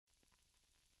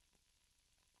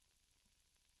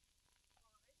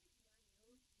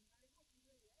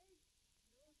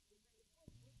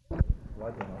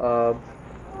Uh,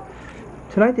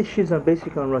 Tonight the shiz are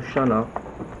basically on Rosh Hashanah,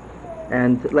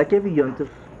 and like every yontif,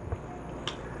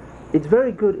 it's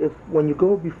very good if when you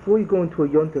go before you go into a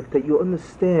yontif that you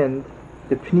understand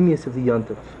the pneumius of the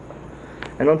yontif.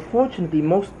 And unfortunately,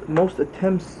 most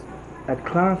attempts at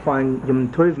clarifying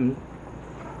Yom Tovim,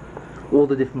 all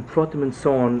the different pratim and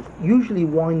so on, usually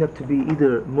wind up to be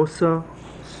either musa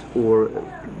or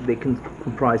they can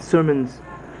comprise sermons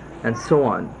and so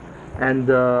on. And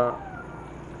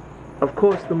of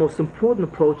course, the most important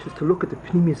approach is to look at the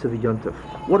pneumius of a yontif,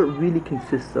 what it really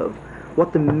consists of,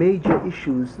 what the major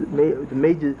issues, the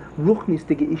major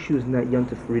ruchnistige issues in that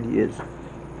yontif really is.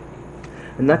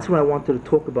 And that's what I wanted to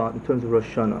talk about in terms of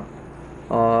Rosh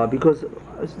Hashanah. Because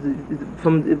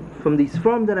from the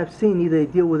Sfarim that I've seen, either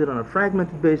they deal with it on a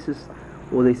fragmented basis,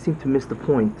 or they seem to miss the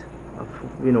point, of,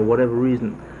 whatever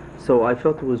reason. So I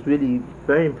felt it was really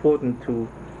very important to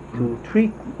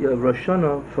treat Rosh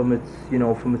Hashanah from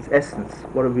its essence,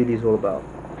 what it really is all about.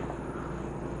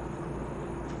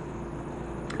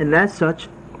 And as such,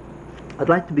 I'd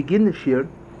like to begin this year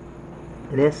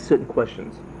and ask certain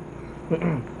questions,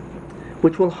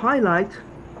 which will highlight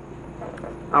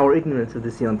our ignorance of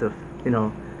this yontif,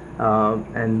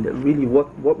 and really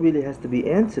what really has to be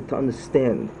answered to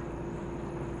understand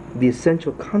the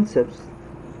essential concepts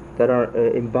that are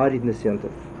embodied in this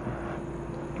yontif.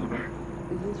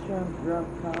 Is this from Rav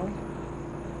Kal?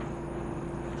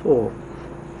 It's all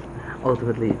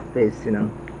ultimately based,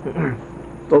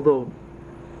 Although,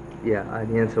 yeah,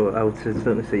 the answer I would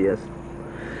certainly say yes.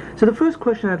 So the first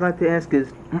question I'd like to ask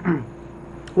is,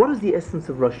 what is the essence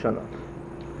of Rosh Hashanah?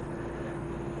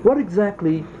 What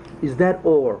exactly is that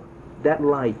or, that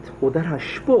light, or that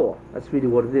hashpor? That's really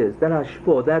what it is. That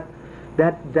hashpor,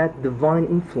 that divine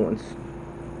influence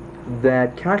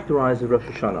that characterizes Rosh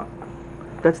Hashanah.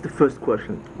 That's the first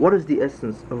question. What is the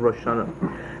essence of Rosh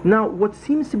Hashanah? Now, what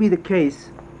seems to be the case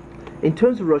in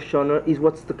terms of Rosh Hashanah is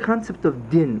what's the concept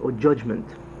of din, or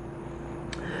judgment.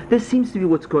 This seems to be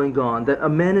what's going on, that a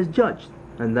man is judged.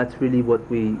 And that's really what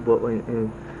we go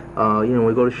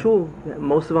to shul,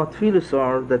 most of our tefillos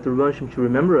are that the Rebbeinu Shem should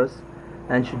remember us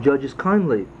and should judge us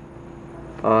kindly.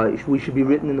 We should be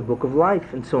written in the book of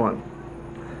life, and so on.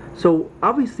 So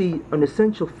obviously an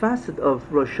essential facet of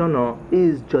Rosh Hashanah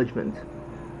is judgment.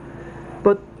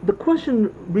 But the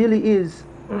question really is,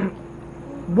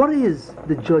 what is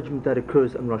the judgment that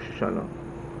occurs on Rosh Hashanah?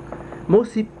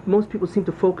 Most people seem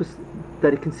to focus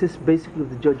that it consists basically of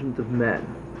the judgment of man.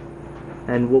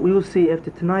 And what we will see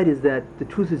after tonight is that the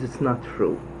truth is it's not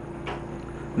true.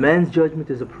 Man's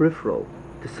judgment is a peripheral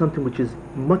to something which is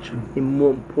much more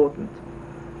important,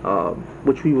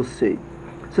 which we will see.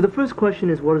 So the first question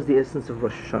is, what is the essence of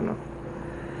Rosh Hashanah?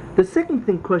 The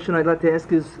second question I'd like to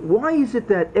ask is, why is it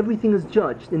that everything is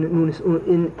judged in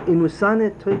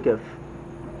Unusana Toikef?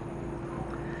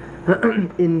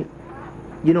 In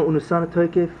Unusana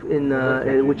Toikef,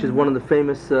 which is one of the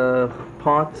famous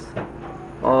parts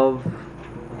of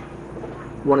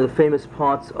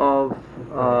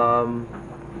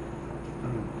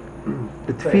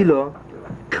the tefillah.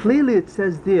 Clearly it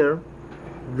says there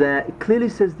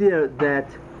that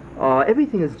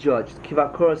everything is judged.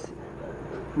 Kivakoros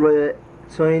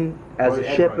Tzoin, as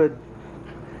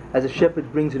a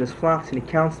shepherd brings in his flocks and he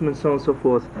counts them and so on and so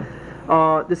forth.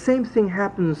 The same thing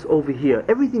happens over here.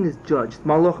 Everything is judged.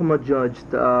 Malachim are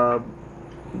judged.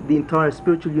 The entire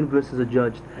spiritual universe is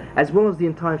judged, as well as the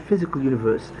entire physical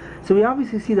universe. So we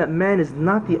obviously see that man is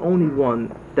not the only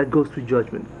one that goes through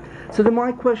judgment. So then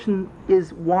my question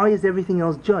is, why is everything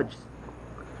else judged?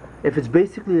 If it's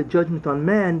basically a judgment on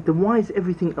man, then why is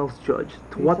everything else judged?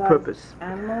 To what purpose?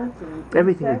 Animals and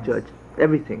Everything insects? is judged.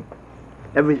 Everything.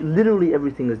 Literally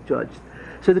everything is judged.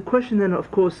 So the question then, of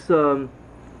course,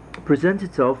 presents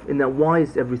itself in that why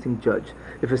is everything judged?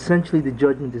 If essentially the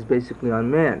judgment is basically on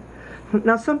man.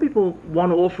 Now some people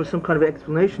want to offer some kind of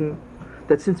explanation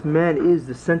that since man is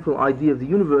the central idea of the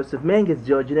universe, if man gets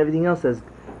judged and everything else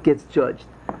gets judged.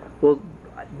 Well,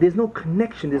 there's no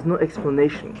connection, there's no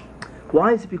explanation.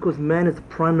 Why is it? Because man is the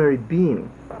primary being,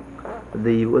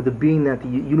 the being that the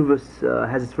universe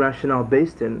has its rationale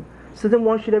based in. So then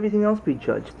why should everything else be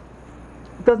judged?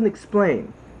 It doesn't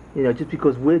explain. Just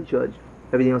because we're judged,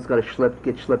 everything else got to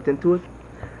get schlepped into it.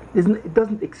 It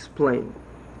doesn't explain.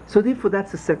 So therefore,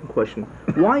 that's the second question.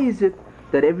 Why is it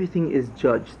that everything is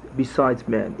judged besides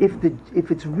man? If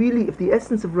the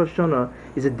essence of Rosh Hashanah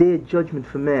is a day of judgment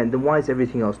for man, then why is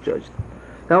everything else judged?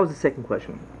 That was the second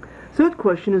question. Third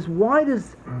question is, why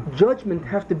does judgment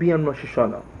have to be on Rosh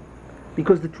Hashanah?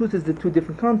 Because the truth is, the two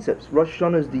different concepts. Rosh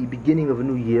Hashanah is the beginning of a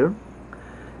new year,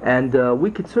 and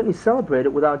we could certainly celebrate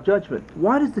it without judgment.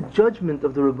 Why does the judgment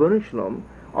of the Rebbeinu Shalom,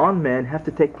 on man have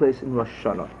to take place in Rosh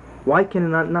Hashanah? Why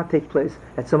can it not take place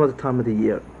at some other time of the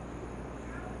year?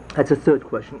 That's a third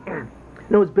question.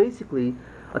 No, it's basically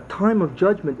a time of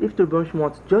judgment. If the Rebbe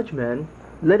wants to judge man,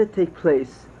 let it take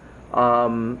place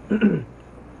any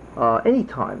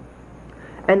time.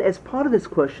 And as part of this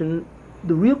question,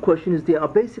 the real question is there are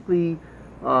basically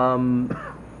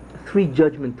three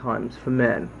judgment times for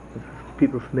man. If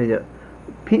people are familiar.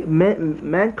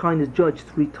 Mankind is judged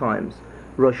three times.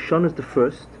 Rosh Hashanah is the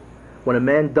first. When a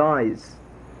man dies,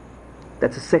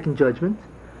 that's the second judgment.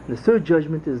 And the third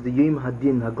judgment is the Yom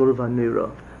Hadin Hagor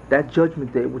V'Hanira. That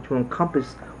judgment day which will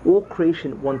encompass all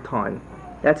creation at one time.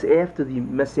 That's after the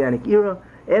Messianic era,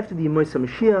 after the Yemei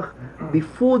Mashiach,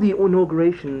 before the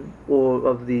inauguration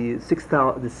of the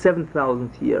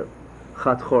 7,000th year,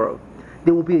 Chat Chorav.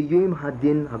 There will be a Yom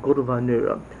Hadin Hagor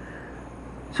V'Hanira.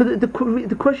 So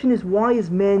the question is, why is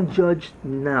man judged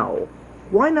now?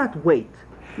 Why not wait?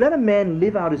 Let a man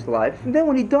live out his life, and then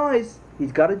when he dies,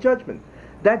 he's got a judgment.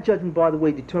 That judgment, by the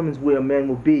way, determines where a man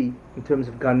will be in terms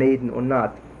of Gan Eden or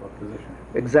not. What position?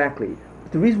 Exactly.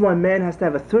 But the reason why man has to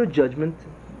have a third judgment,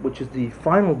 which is the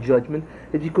final judgment,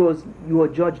 is because you are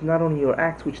judged not only your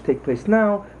acts which take place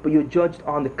now, but you're judged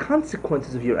on the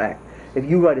consequences of your act. If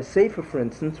you write a sefer, for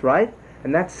instance, right,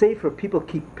 and that sefer people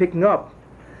keep picking up,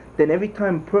 then every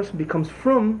time a person becomes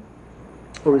frum,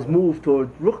 or is moved toward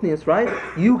ruchnius, right,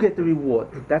 you get the reward.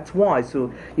 That's why.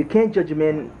 So you can't judge a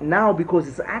man now because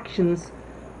his actions,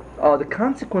 the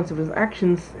consequence of his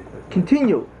actions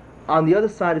continue. On the other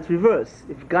side, it's reverse.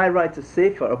 If a guy writes a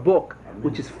sefer, a book,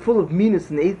 which is full of meanness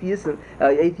and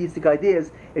atheistic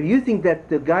ideas, if you think that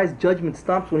the guy's judgment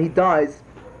stops when he dies,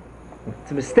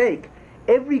 it's a mistake.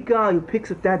 Every guy who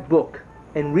picks up that book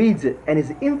and reads it and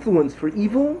is influenced for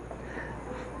evil,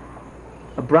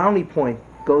 a brownie point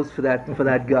goes for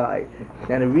that guy,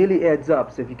 and it really adds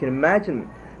up. So if you can imagine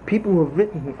people who have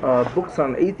written books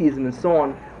on atheism and so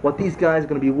on, what these guys are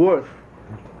going to be worth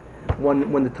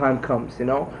when the time comes, you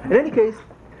know. In any case,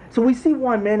 so we see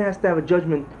why man has to have a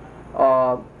judgment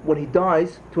when he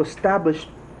dies to establish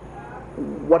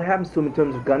what happens to him in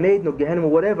terms of Gan Eden or Gehenna or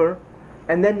whatever,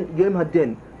 and then Yom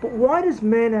Hadin. But why does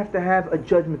man have to have a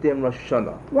judgment day in Rosh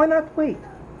Hashanah? Why not wait?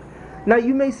 Now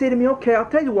you may say to me, okay, I'll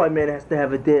tell you why man has to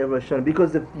have a day of Rosh Hashanah.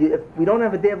 Because if we don't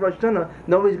have a day of Rosh Hashanah,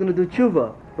 nobody's going to do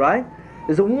tshuva, right?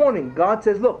 There's a warning. God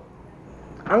says, look,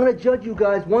 I'm going to judge you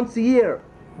guys once a year.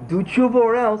 Do tshuva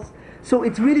or else. So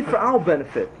it's really for our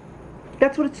benefit.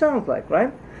 That's what it sounds like,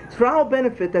 right? It's for our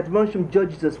benefit that Moshe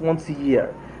judges us once a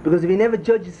year. Because if he never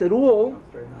judges at all,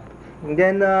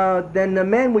 then a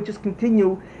man would just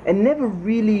continue and never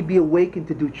really be awakened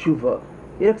to do tshuva,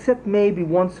 except maybe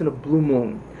once in a blue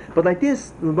moon. But like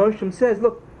this, Moshe says,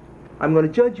 look, I'm going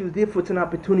to judge you, therefore it's an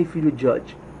opportunity for you to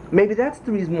judge. Maybe that's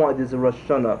the reason why there's a Rosh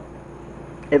Hashanah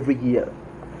every year.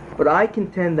 But I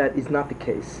contend that is not the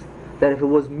case. That if it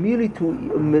was merely to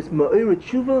Ma'ira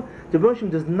Tshuva, the Moshe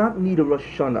does not need a Rosh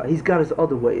Hashanah. He's got his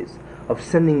other ways of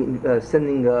sending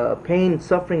pain,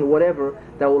 suffering, or whatever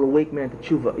that will awake man to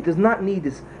Tshuva. It does not need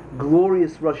this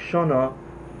glorious Rosh Hashanah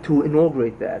to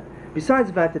inaugurate that. Besides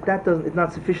the fact that it's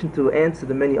not sufficient to answer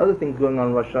the many other things going on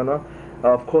in Rosh Hashanah,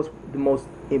 of course, the most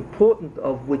important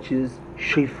of which is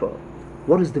Shofar.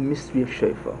 What is the mystery of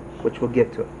Shofar, which we'll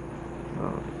get to.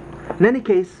 In any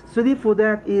case, so therefore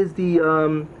that is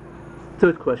the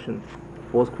third question,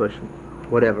 fourth question,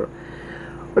 whatever.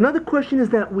 Another question is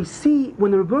that we see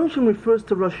when the Rebbe Shem refers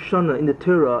to Rosh Hashanah in the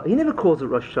Torah, he never calls it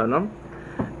Rosh Hashanah.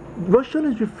 Rosh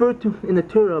Hashanah is referred to in the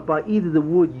Torah by either the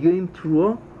word Yom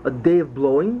Teruah, a day of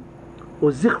blowing,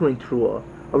 or Zichron Teruah,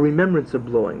 a remembrance of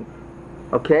blowing.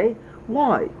 Okay?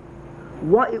 Why?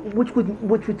 Which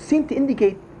would seem to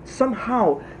indicate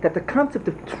somehow that the concept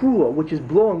of Teruah, which is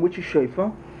blowing, which is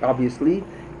Shofar, obviously,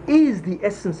 is the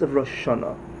essence of Rosh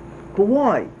Hashanah. But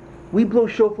why? We blow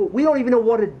Shofar, we don't even know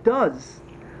what it does.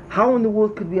 How in the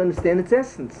world could we understand its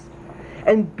essence?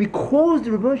 And because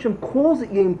the Rebbe Shem calls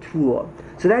it Yom Teruah,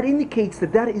 so that indicates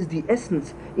that is the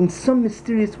essence in some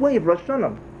mysterious way of Rosh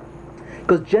Hashanah.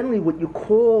 Because generally what you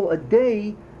call a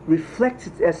day reflects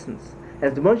its essence.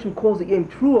 As the Rebbe Shem calls it Yom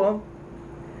Teruah,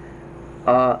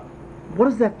 what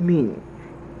does that mean?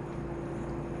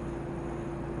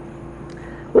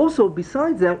 Also,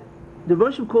 besides that, the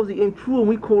Rebbe Shem calls it Yom Teruah and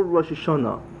we call it Rosh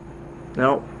Hashanah.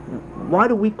 Now, why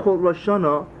do we call it Rosh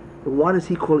Hashanah? And why does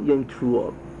he call it Yom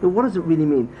Teruah? What does it really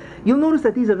mean? You'll notice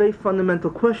that these are very fundamental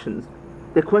questions.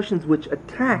 They're questions which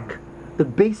attack the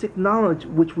basic knowledge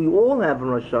which we all have in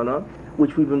Rosh Hashanah,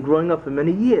 which we've been growing up for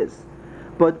many years.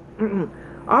 But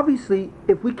obviously,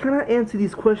 if we cannot answer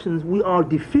these questions, we are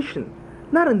deficient.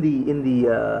 Not in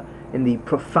in the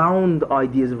profound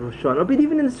ideas of Rosh Hashanah, but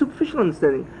even in the superficial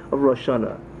understanding of Rosh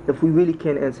Hashanah, if we really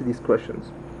can answer these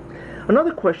questions.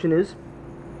 Another question is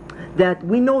that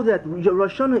we know that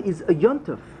Rosh Hashanah is a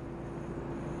yontif.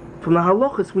 From the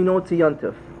halachas, we know it's a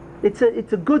yontif. It's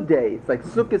a good day. It's like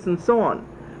Sukkot and so on.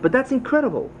 But that's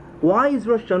incredible. Why is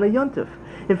Rosh Hashanah yontif?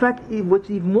 In fact, what's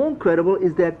even more incredible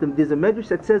is that there's a medrash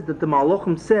that says that the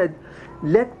Malachim said,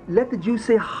 let the Jews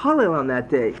say Hallel on that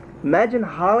day. Imagine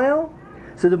Hallel.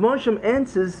 So the Moshe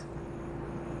answers.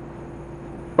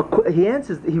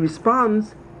 He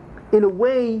responds in a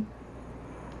way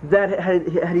that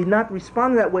had he not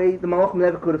responded that way, the Malachim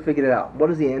never could have figured it out.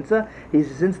 What is the answer? He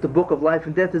says, since the book of life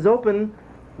and death is open,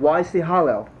 why say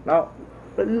Hallel? Now,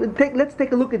 let's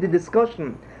take a look at the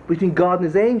discussion between God and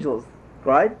His angels,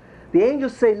 right? The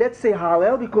angels say, let's say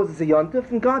Hallel because it's a yontif,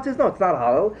 and God says, no, it's not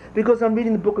Hallel because I'm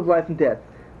reading the book of life and death.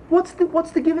 What's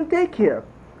the give and take here?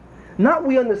 Not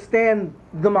we understand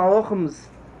the Malachim's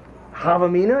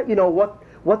Havamina,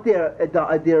 what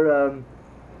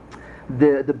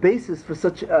the basis for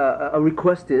such a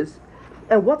request is,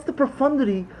 and what's the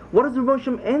profundity? What is the Rosh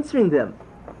Hashanah answering them?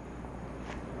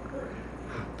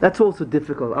 That's also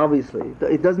difficult, obviously.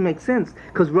 It doesn't make sense,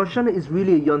 because Rosh Hashanah is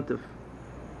really a yontif.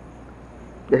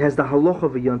 It has the halach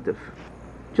of a yontif,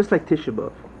 just like Tisha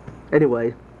B'Av.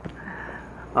 Anyway,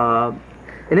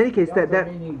 in any case, that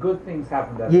meaning good things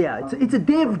happen. That yeah, it's a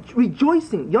day of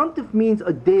rejoicing. Yontif means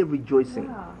a day of rejoicing,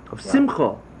 of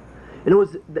simcha. In other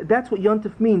words, that's what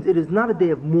yontif means. It is not a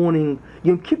day of mourning.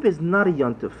 Yom Kippur is not a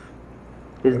yontif.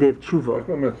 It's a day of tshuva. There's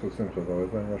no mitzvah simcha though,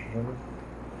 is there, in Rosh Hashanah?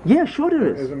 Yeah, sure there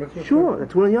is. Is a mitzvah Sure, simcha?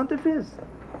 that's what a yontif is.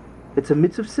 It's a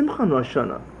mitzvah of simcha in Rosh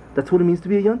Hashanah. That's what it means to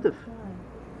be a yontif.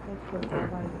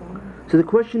 So the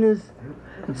question is,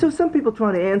 so some people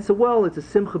trying to answer, well, it's a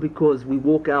simcha because we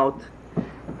walk out,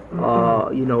 we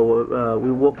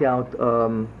walk out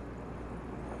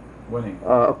winning.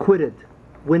 Acquitted,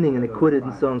 winning and acquitted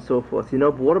and so on and so forth.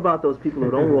 But what about those people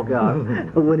who don't walk out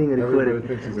winning and acquitted?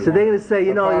 So they're going to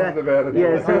say,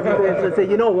 so say,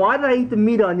 why did I eat the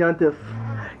meat on Yontif?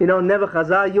 Never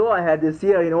chazal I had this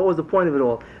year, what was the point of it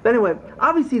all? But anyway,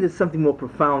 obviously there's something more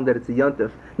profound that it's a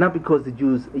yontif, not because the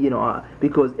Jews,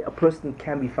 because a person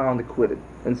can be found acquitted,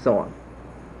 and so on.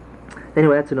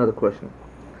 Anyway, that's another question.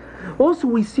 Also,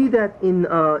 we see that in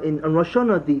Rosh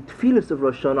Hashanah, the tefillos of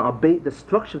Rosh Hashanah, the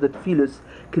structure of the tefillos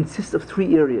consists of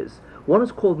three areas. One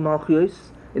is called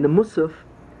Malchus. In the Musaf,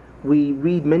 we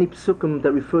read many psukim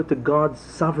that refer to God's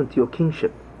sovereignty or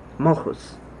kingship,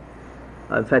 Malchus.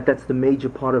 In fact, that's the major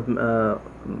part of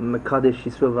Mekadesh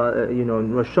Yisrael,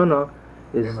 in Rosh Hashanah,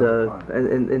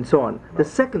 and so on. The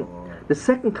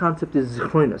second concept is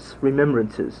Zichronos,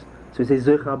 remembrances. So we say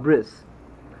Zochar Bris.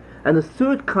 And the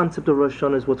third concept of Rosh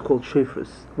Hashanah is what's called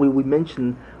Shofars. We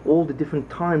mention all the different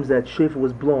times that Shofar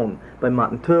was blown by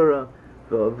Matan Torah,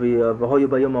 V'hoyu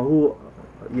Bayom Hahu,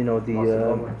 the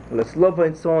Leslova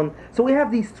and so on. So we have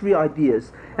these three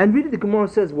ideas. And really the Gemara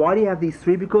says, why do you have these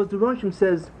three? Because the Rosh Hashanah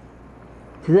says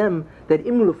to them that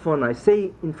Imul I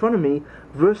say in front of me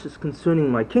verses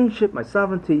concerning my kingship, my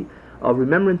sovereignty,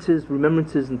 remembrances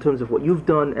in terms of what you've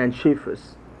done, and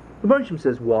Shofars. The Rosh Hashanah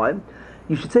says, why?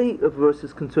 You should say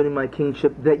verses concerning my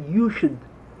kingship that you should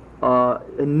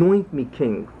anoint me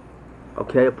king,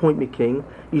 appoint me king.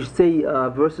 You should say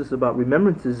verses about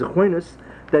remembrances, Zechronos,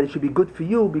 that it should be good for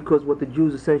you, because what the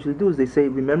Jews essentially do is they say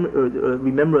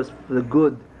remember us for the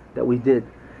good that we did,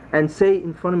 and say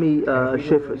in front of me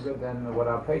Shofars. Than what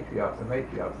our patriarchs and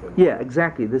matriarchs did. Yeah,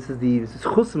 exactly. This is the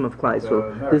chusim of Klal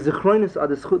Yisrael. The Zechronos are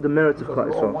the merits of Klal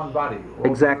Because we're all one body. All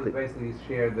Exactly. Basically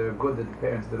share the good that the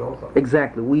parents did also.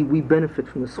 Exactly. We benefit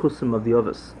from the chusim of the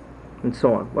others, and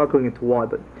so on. We're not going into why,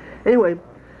 but anyway.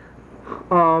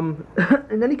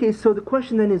 In any case, so the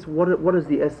question then is, what is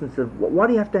the essence of? Why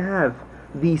do you have to have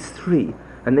these three?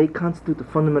 And they constitute the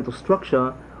fundamental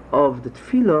structure of the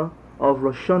tefillah of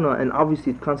Rosh Hashanah, and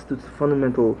obviously it constitutes the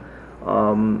fundamental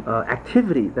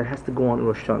activity that has to go on in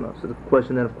Rosh Hashanah. So the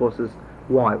question then, of course, is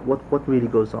why? What really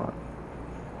goes on?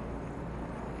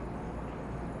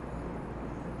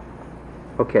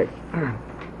 Okay.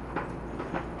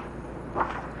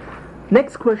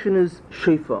 Next question is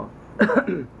Shofar.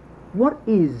 What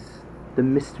is the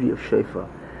mystery of Shofar?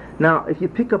 Now, if you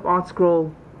pick up Art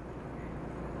Scroll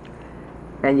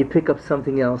and you pick up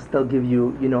something else, they'll give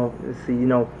you,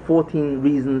 14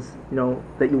 reasons,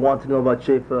 that you want to know about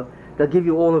Shofar. They'll give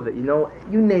you all of it, you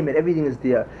name it, everything is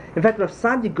there. In fact, Rav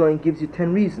Saadia Gaon gives you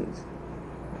 10 reasons.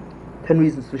 10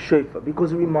 reasons for Shofar,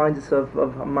 because it reminds us of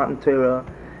Matan Torah,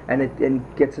 and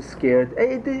it gets us scared.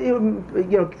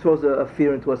 Throws a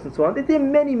fear into us and so on. There are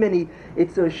many.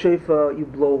 It's a shofar. You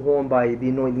blow a horn by the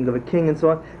anointing of a king and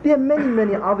so on. There are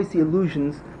many obviously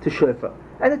allusions to shofar,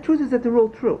 and the truth is that they're all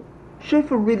true.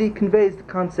 Shofar really conveys the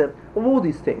concept of all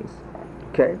these things.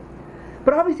 Okay,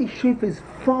 but obviously shofar is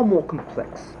far more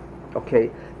complex.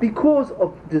 Okay, because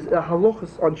of the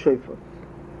halachas on shofar.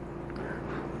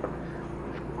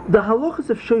 The halachas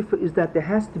of shofar is that there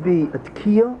has to be a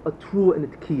tkiyah, a truah, and a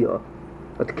tkiyah.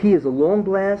 A tkiyah is a long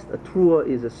blast, a truah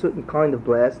is a certain kind of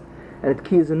blast, and a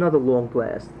tkiyah is another long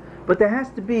blast. But there has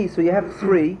to be, so you have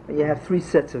three, and you have three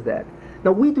sets of that.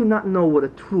 Now we do not know what a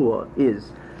truah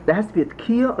is. There has to be a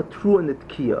tkiyah, a truah, and a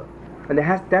tkiyah. And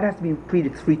that has to be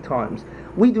repeated 3 times.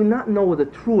 We do not know what a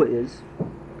truah is.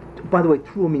 By the way,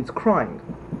 truah means crying.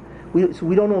 So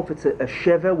we don't know if it's a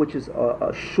sheva, which is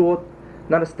a short,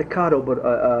 not a staccato, but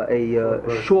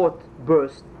a short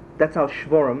burst. That's our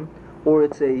shvarim, or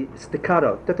it's a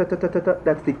staccato.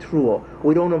 That's the truah.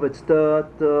 We don't know if it's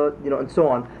and so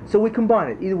on. So we combine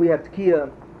it. Either we have tkiya,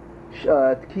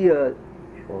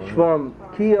 shvarim,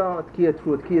 tkiya,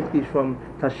 truah, tkiya, shvarim,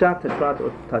 tashat, tashrat,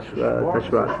 or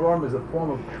tashrat. Shvarim is a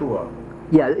form of trua.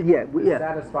 Yeah.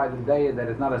 Satisfy the day that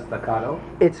is not a staccato.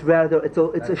 It's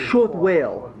a short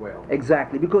wail.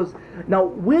 Exactly. Because now,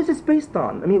 where's this based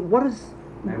on? I mean,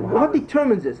 what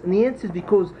determines this? And the answer is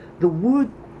because the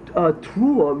word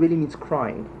truah really means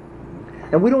crying,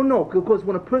 and we don't know, because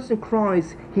when a person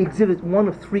cries, he exhibits one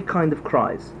of 3 kind of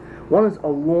cries. One is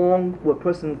where a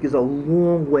person gives a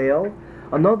long wail.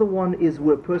 Another one is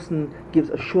where a person gives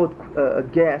a short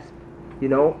gasp.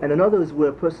 And another is where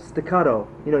a person staccato,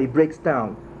 he breaks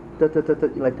down,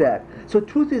 like that. So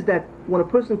truth is that when a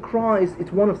person cries,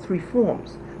 it's one of 3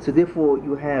 forms. So therefore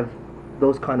you have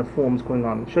those kind of forms going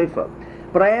on in shofar.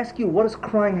 But I ask you, what does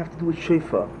crying have to do with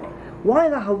shofar? Why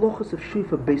are the halachas of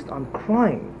shofar based on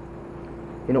crying?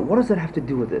 What does that have to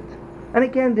do with it? And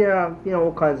again, there are,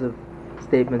 all kinds of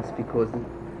statements, because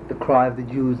the cry of the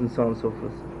Jews and so on and so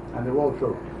forth. And they're all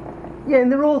true. Yeah,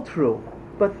 and they're all true.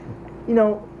 But,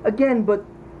 but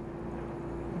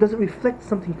does it reflect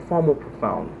something far more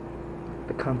profound?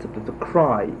 The concept of the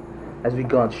cry as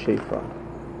regards shofar.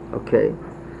 Okay?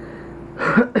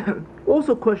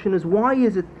 Also, question is, why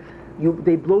is it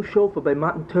they blow shofar by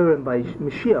Matan Torah and by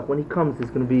Mashiach? When he comes,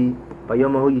 there's going to be, by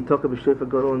Yom HaHu Yitaka b'Shofar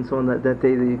Gadol, and so on, that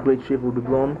day the great shofar will be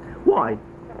blown. Why?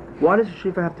 Why does the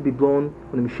shofar have to be blown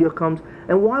when the Mashiach comes?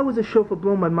 And why was the shofar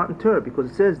blown by Matan Torah? Because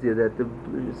it says there that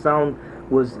the sound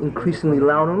was increasingly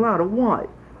louder and louder. Why?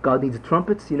 God needs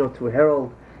trumpets, to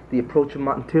herald the approach of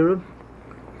Matan Torah.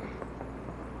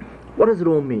 What does it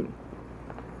all mean?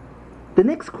 The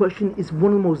next question is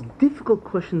one of the most difficult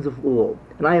questions of all,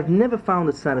 and I have never found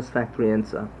a satisfactory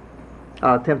answer.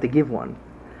 I'll attempt to give one,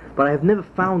 but I have never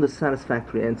found a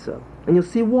satisfactory answer. And you'll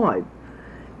see why.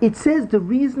 It says the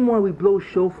reason why we blow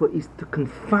shofar is to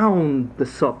confound the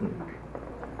Satan.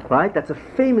 Right? That's a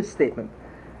famous statement.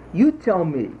 You tell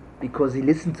me, because he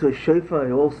listens to a shofar,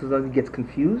 he also suddenly gets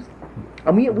confused?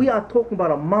 I mean, we are talking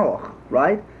about a malach,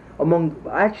 right? Among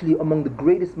the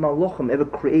greatest malachim ever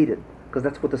created, because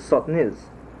that's what the Satan is.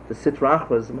 The Sitra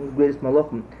Achra is among the greatest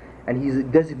malachim, and he's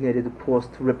designated, of course,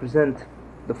 to represent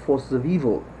the forces of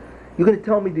evil. You're going to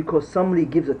tell me because somebody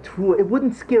gives a true, it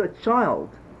wouldn't scare a child,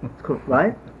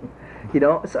 right?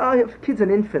 So if a kid's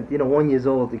an infant, 1 year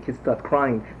old, the kid starts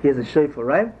crying, he has a shofar,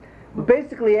 right? But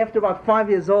basically, after about 5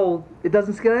 years old, it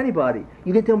doesn't scare anybody.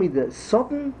 You can tell me the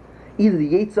Satan, either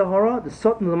the Yetzer Hara, the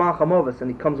Satan, the Malach HaMavis, and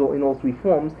he comes in all 3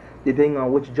 forms, depending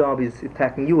on which job he's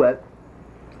attacking you at.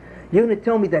 You're going to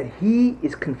tell me that he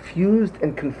is confused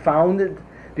and confounded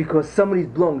because somebody's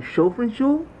blowing shofar in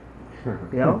shul?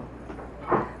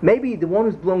 Maybe the one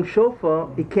who's blowing shofar,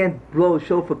 he can't blow a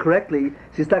shofar correctly,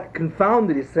 so he's not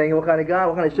confounded. He's saying, what kind of guy,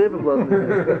 what kind of shofar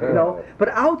blows? But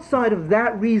outside of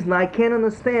that reason, I can't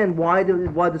understand why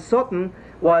the Satan,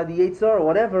 why the Yetzer or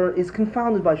whatever is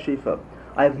confounded by shofar.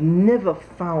 I've never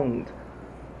found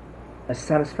a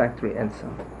satisfactory answer.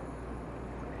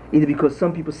 Either because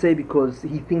some people say because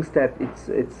he thinks that it's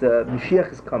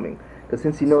Mashiach is coming, because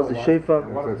since he knows the shofar.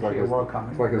 It's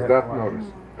like his death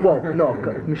notice. Well, no,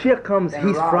 Mashiach comes,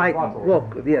 he's frightened. Well,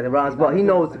 the Razbal, he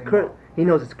knows he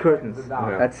knows it's curtains.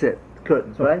 That's it,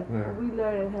 curtains, right? Yeah. We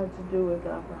learned it had to do with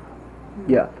Abraham.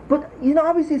 Yeah, but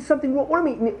obviously it's something wrong. What I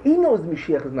mean, he knows the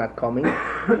Mashiach is not coming.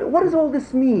 What does all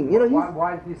this mean?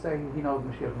 Why did he say he knows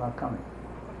Mashiach is not coming?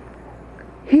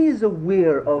 He is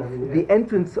aware of the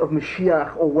entrance of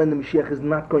Mashiach, or when the Mashiach is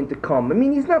not going to come. I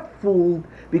mean, he's not fooled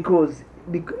because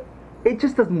it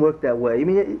just doesn't work that way. I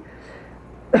mean,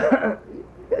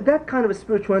 that kind of a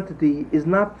spiritual entity is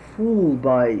not fooled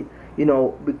by you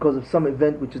know, because of some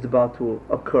event which is about to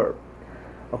occur.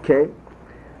 Okay?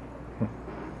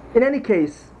 In any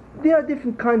case, there are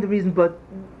different kinds of reasons, but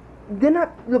they're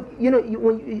not, look, you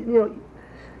know,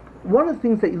 one of the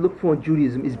things that you look for in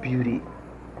Judaism is beauty.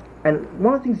 And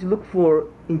one of the things you look for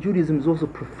in Judaism is also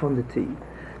profundity.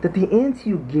 That the answer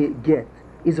you get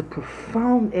is a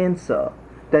profound answer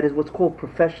that is what's called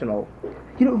professional.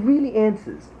 You know, it really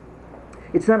answers.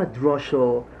 It's not a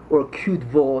drasha or a cute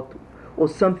vault or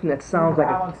something that sounds like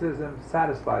balances and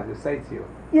satisfies you, sates you.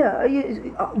 Yeah,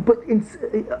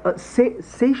 but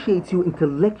satiates you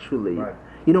intellectually. Right.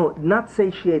 You know, not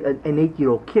satiate an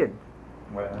 8-year-old kid.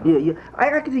 Well, Yeah.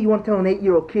 I can see you want to tell an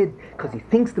 8-year-old kid because he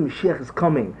thinks the Mashiach is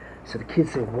coming. So the kid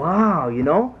say, "Wow," you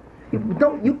know.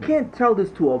 You can't tell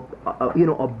this to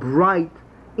a bright,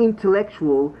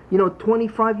 intellectual,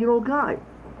 25-year-old guy.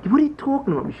 What are you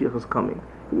talking about? Mashiach is coming.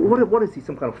 What is he?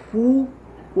 Some kind of fool?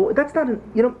 Well, that's not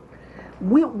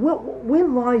where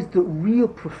lies the real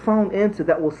profound answer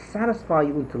that will satisfy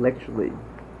you intellectually?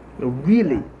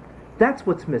 Really, that's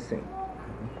what's missing.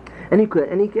 Any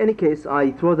case,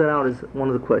 I throw that out as one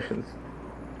of the questions,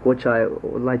 which I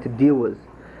would like to deal with.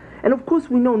 And of course,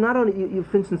 we know not only,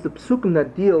 for instance, the psukim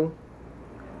that deal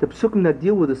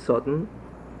with the Satan.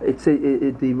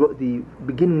 The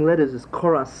beginning letters is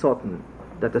Korah Satan,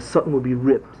 that the Satan will be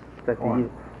ripped,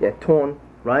 torn,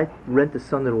 right, rent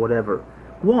asunder, or whatever.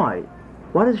 Why?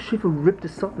 Why does Shofar rip the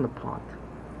Satan apart?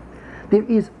 There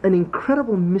is an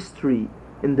incredible mystery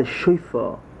in the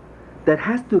Shofar that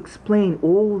has to explain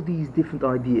all these different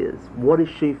ideas. What is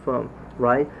Shofar,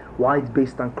 right? Why it's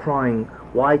based on crying?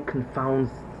 Why it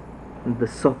confounds the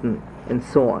Satan, and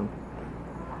so on.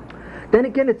 Then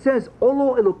again, it says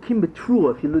Olo Elokim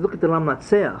Betrua. If you look at the Lam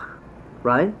Natseach,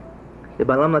 right?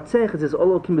 By Lam Natseach, it says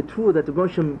Olo Elokim Betrua, that the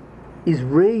Roshim is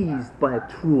raised by a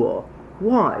trua.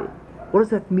 Why? What does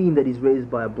that mean that he's raised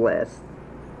by a blast?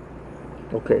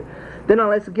 Okay. Then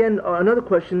I'll ask again another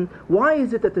question. Why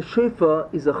is it that the shofar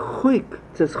is a chuk?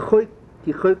 It says chuk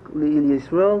ki chuk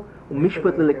Yisrael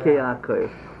u'mishpat le'lekei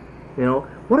ha'akov. You know,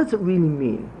 what does it really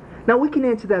mean? Now we can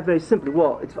answer that very simply.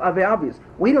 Well, it's very obvious.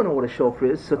 We don't know what a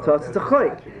shofar is, so to us it's a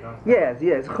chuk. Yes.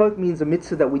 Chuk means a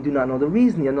mitzvah that we do not know the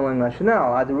reason, the underlying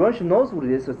rationale. The Rosh knows what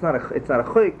it is, so it's not a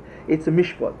chuk. It's a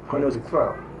mishpat.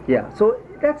 Yeah. So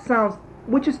that sounds,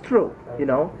 which is true,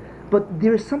 but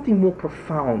there is something more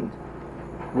profound.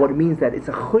 What it means that it's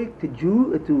a chuk to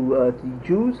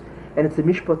Jews, and it's a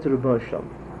mishpat to Rebbe Hashem.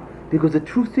 Because the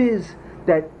truth is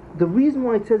that the reason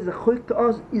why it says a chuk to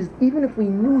us is even if we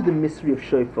knew the mystery of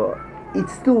shofar, it'd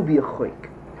still be a chuk.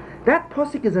 That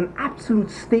pasuk is an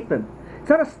absolute statement. It's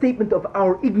not a statement of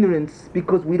our ignorance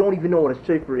because we don't even know what a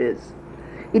shofar is.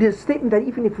 It is a statement that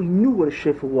even if we knew what a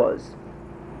shofar was,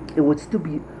 it would still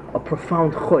be a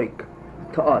profound chuk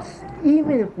to us,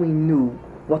 even if we knew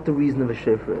what the reason of a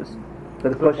shofar is.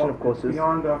 But the question, of course, is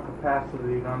beyond our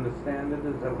capacity to understand it.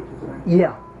 Is that what you're saying?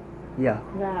 Yeah.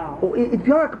 Now. It's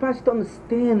beyond our capacity to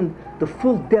understand the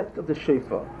full depth of the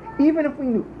shofar. Even if we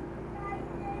knew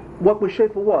what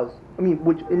shofar was,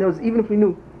 even if we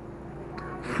knew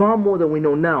far more than we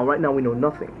know now. Right now, we know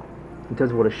nothing in terms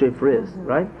of what a shofar is.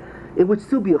 Right? It would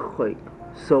still be a chuk.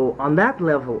 So on that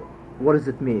level, what does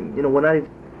it mean?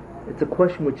 It's a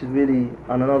question which is really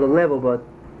on another level, but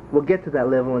we'll get to that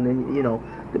level, and then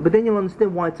but then you'll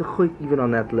understand why it's a chuk even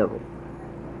on that level.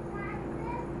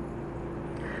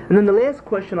 And then the last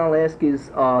question I'll ask is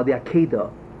the Akedah.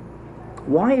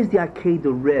 Why is the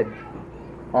Akedah read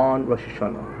on Rosh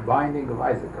Hashanah? Binding of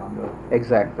Isaac on the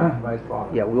Exactly. by his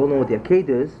father. Yeah, we all know what the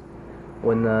Akedah is.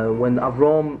 When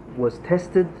Avram was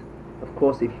tested, of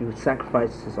course, if he would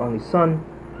sacrifice his only son,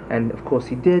 and of course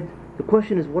he did. The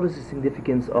question is, what is the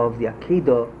significance of the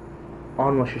Akedah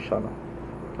on Rosh Hashanah?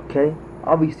 Okay,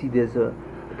 obviously there's a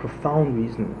profound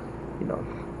reason, in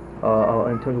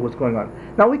terms of what's going on.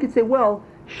 Now we could say, well,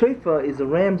 shofar is a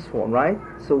ram's horn, right?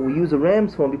 So we use a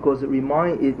ram's horn because it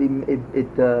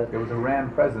There was a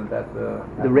ram present at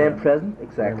the ram present,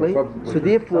 exactly. So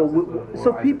therefore,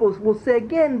 people will say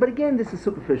again, but again, this is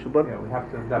superficial. But we have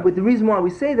to. But the reason why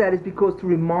we say that is because to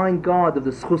remind God of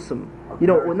the schusim.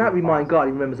 Not remind God,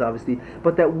 He remembers obviously,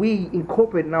 but that we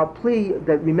incorporate in our plea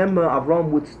that remember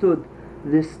Avram withstood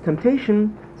this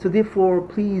temptation, so therefore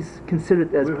please consider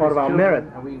it as part of our merit.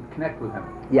 And we connect with him.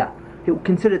 Yeah, he'll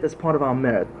consider it as part of our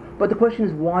merit. But the question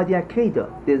is, why the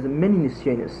Akedah? There's many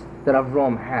nisyonos that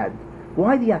Avram had.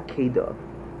 Why the Akedah?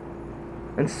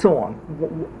 And so on.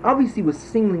 Obviously we're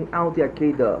singling out the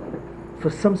Akedah for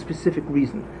some specific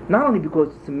reason. Not only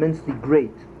because it's immensely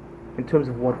great in terms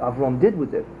of what Avram did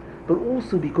with it, but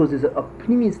also because there's a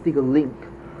pneumistic link.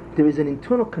 There is an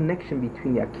internal connection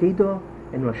between the Akedah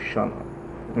and Rosh Hashanah.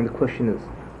 And the question is,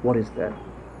 What is that?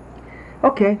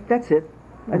 Okay, that's it.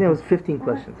 I think it was 15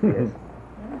 questions. Yes.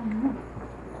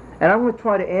 And I'm going to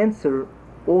try to answer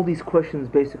all these questions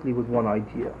basically with one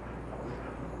idea.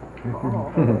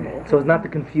 So as not to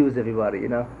confuse everybody, you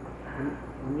know.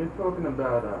 When you're talking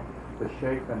about the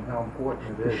shape and how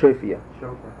important it The is, shofar, yeah.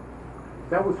 shofar,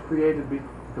 that was created,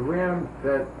 the ram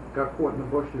that got caught in the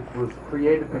bushes was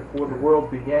created before the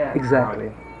world began.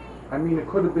 Exactly. I mean, it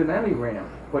could have been any ram,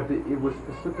 but it was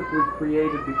specifically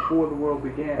created before the world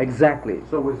began. Exactly.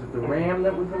 So was it the ram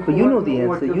that was important? But you know the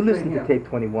or answer. just You the listened to ham? tape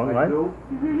 21, I right? do.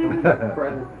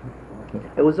 Credit.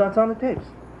 It's on the tapes.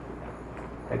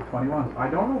 Take 21. I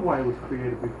don't know why it was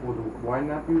created before why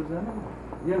not use anyone?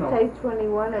 You know. Take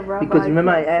 21 of Rabbi Because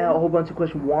remember, I asked a Kessler. whole bunch of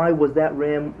questions. Why was that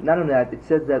ram? Not only that, it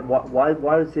says that why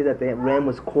did it say that the ram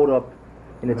was caught up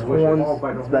in its The bushes. horns? Oh,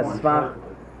 by the It's about horns. svach,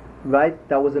 right?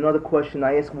 That was another question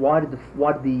I asked. Why did the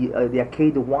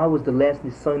Akedah? Why was the last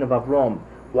son of Avram?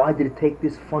 Why did it take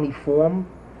this funny form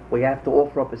where you have to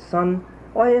offer up a son?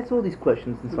 Oh, I asked all these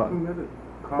questions and so on. Committed.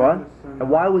 What? Kindness And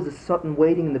why was the Sutton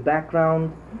waiting in the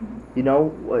background? You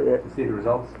know, To see the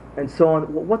results. and so on.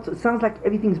 It sounds like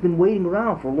everything's been waiting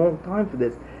around for a long time for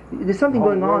this. There's something The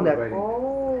whole going on world that. waiting.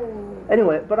 Oh,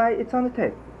 Anyway, but it's on the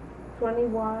tape.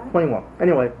 21. 21.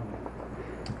 Anyway.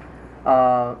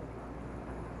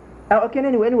 Okay.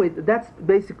 Anyway, that's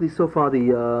basically so far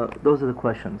the. Those are the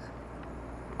questions.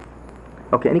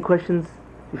 Okay. Any questions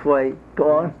before I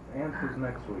go on? Answers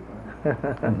next week.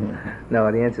 Huh? No,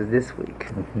 the answer is this week.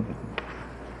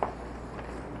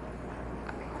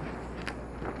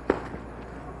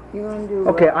 You want to do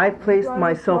Okay, what? I placed You wanna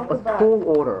myself talk a about- tall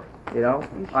order. You know,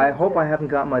 You should I hope do. I haven't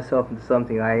got myself into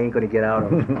something I ain't going to get out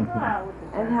of.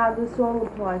 And how this all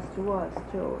applies to us,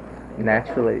 too.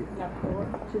 Naturally.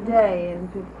 Today in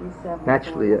 57.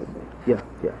 Naturally, yeah.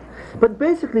 But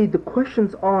basically, the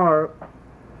questions are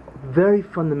very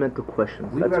fundamental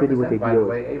questions. We That's really what they represent, by deal the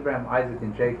with. way, Abraham, Isaac,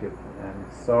 and Jacob, and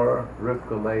Sarah,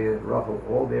 Rivka, Leah, Rachel,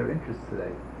 all their interests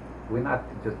today. We're not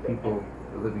just people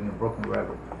living in Brooklyn,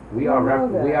 wherever. We are. know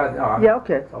We that. are. Yeah,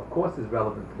 okay. Of course, it's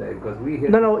relevant today because we here.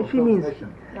 No, to no, she fulfill the means-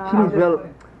 mission. She means,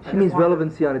 I she means just wanted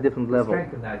relevancy on a different to level.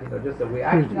 strengthen that, just that we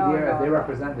actually No, here, no. they're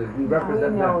represented. We We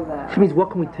represent know them. that. She means what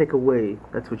can we take away?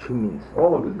 That's what she means.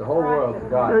 All of it, the whole world, to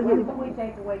God. Yeah, What can we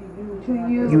take away to use? To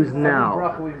use. Use Every now.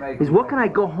 bracha we make, Is what can I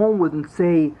go home with and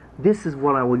say, this is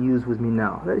what I will use with me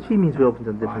now? She means relevant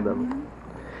on a different level.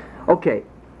 Okay.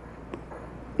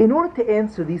 In order to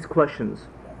answer these questions,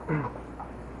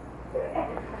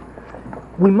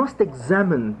 we must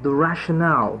examine the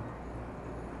rationale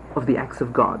of the acts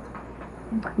of God.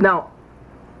 Now,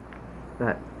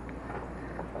 that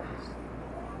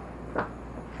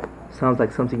sounds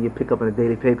like something you pick up in a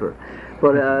daily paper,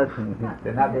 but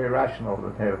They're not very rational,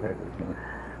 but they're.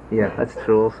 yeah, that's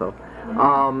true also.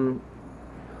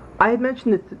 I had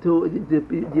mentioned it to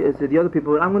the other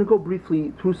people, but I'm going to go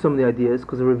briefly through some of the ideas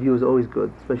because a review is always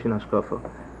good, especially in Ashkafa,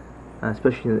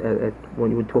 especially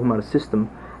when you're talking about a system.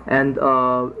 And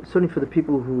certainly for the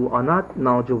people who are not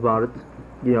knowledgeable about it,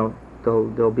 you know,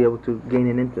 they'll be able to gain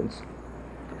an influence.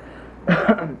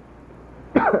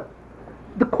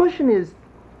 The question is,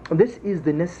 this is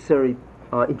the necessary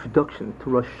introduction to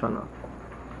Rosh Hashanah.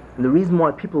 And the reason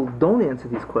why people don't answer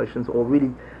these questions or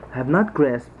really have not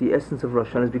grasped the essence of Rosh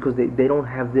Hashanah is because they don't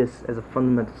have this as a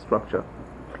fundamental structure,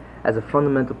 as a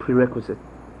fundamental prerequisite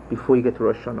before you get to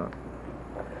Rosh Hashanah.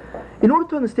 In order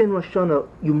to understand Rosh Hashanah,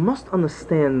 you must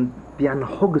understand the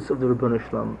anhogas of the Rebbeinu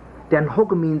Shalom. The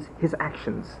anhoga means his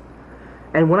actions.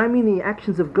 And when I mean the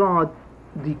actions of God,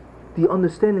 the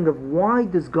understanding of why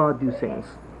does God do things?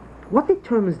 What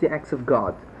determines the acts of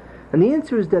God? And the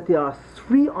answer is that there are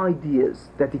three ideas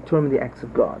that determine the acts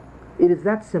of God. It is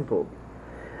that simple.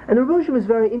 And the Rebbeinu Shalom is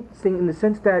very interesting in the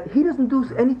sense that he doesn't do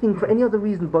anything for any other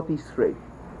reason but these three.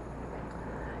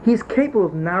 He is capable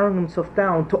of narrowing himself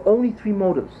down to only three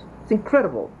motives. It's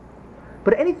incredible.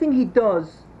 But anything he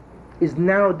does is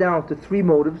narrowed down to three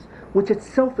motives, which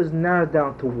itself is narrowed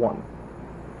down to one.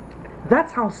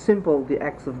 That's how simple the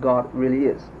acts of God really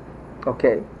is.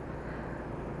 Okay?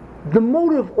 The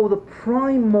motive or the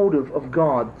prime motive of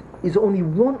God is only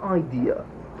one idea.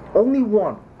 Only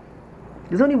one.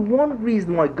 There's only one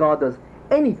reason why God does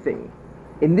anything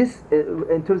in this,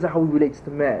 in terms of how he relates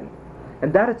to man.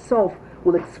 And that itself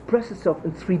will express itself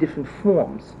in three different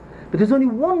forms. But there's only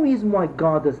one reason why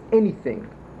God does anything.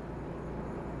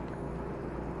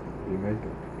 You make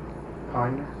it.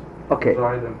 Kindness. Okay.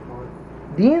 Desire to employ.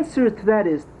 The answer to that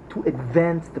is to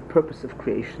advance the purpose of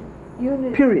creation.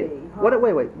 Unity. Period. huh?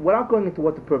 Wait. Without going into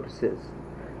what the purpose is.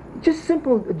 Just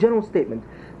simple, a general statement.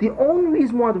 The only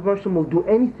reason why the Rebbeinu Shalom will do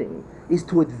anything is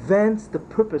to advance the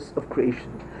purpose of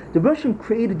creation. The Russian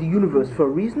created the universe for a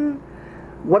reason.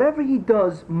 Whatever he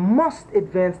does must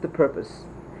advance the purpose.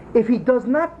 If he does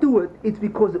not do it, it's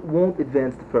because it won't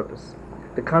advance the purpose.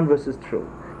 The converse is true.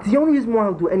 It's the only reason why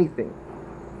he'll do anything.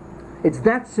 It's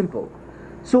that simple.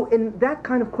 So in that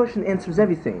kind of question answers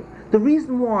everything. The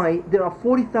reason why there are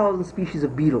 40,000 species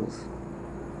of beetles,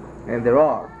 and there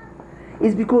are,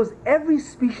 is because every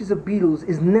species of beetles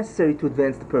is necessary to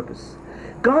advance the purpose.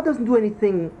 God doesn't do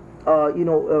anything,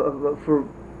 for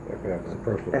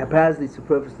haphazardly,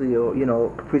 superfluously, or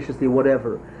capriciously,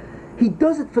 whatever. He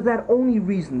does it for that only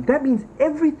reason. That means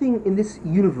everything in this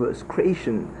universe,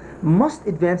 creation, must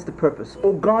advance the purpose,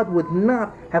 or God would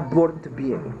not have brought it into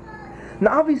being.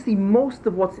 Now, obviously, most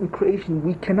of what's in creation,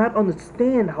 we cannot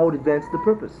understand how it advances the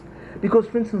purpose. Because,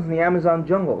 for instance, in the Amazon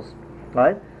jungles,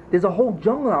 right? There's a whole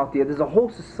jungle out there, there's a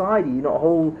whole society, a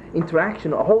whole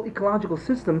interaction, a whole ecological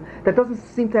system that doesn't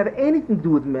seem to have anything to do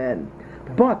with man.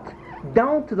 But,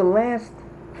 down to the last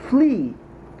flea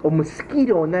or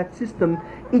mosquito in that system,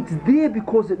 it's there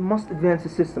because it must advance the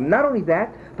system. Not only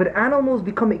that, but animals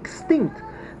become extinct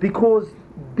because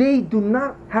they do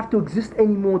not have to exist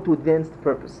anymore to advance the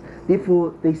purpose.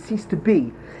 Therefore, they cease to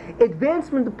be.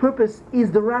 Advancement of purpose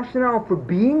is the rationale for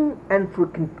being and for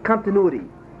continuity.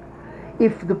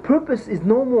 If the purpose is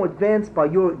no more advanced by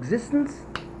your existence,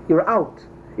 you're out.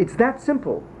 It's that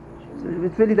simple.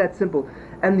 It's really that simple.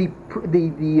 And the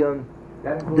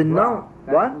now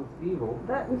what?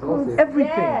 That includes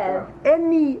Everything. death.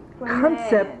 Any For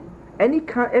concept,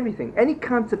 man. everything, any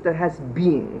concept that has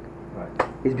being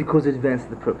is because it advances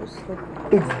the purpose.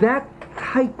 It's that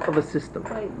type of a system.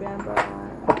 Wait,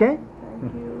 Grandpa. Okay?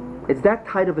 Thank you. It's that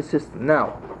type of a system.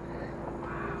 Now,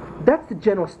 that's the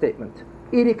general statement.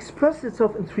 It expresses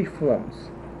itself in three forms.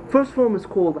 First form is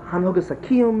called Hanhogas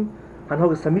HaKiyum,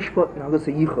 Hanhogas HaMishpat, and Hanhogas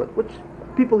HaYichud, which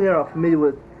people here are familiar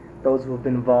with, those who have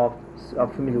been involved are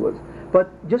familiar with.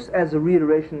 But just as a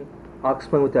reiteration, I'll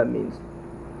explain what that means.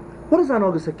 What is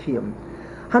Hanhogas HaKiyum?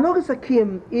 Hanhogas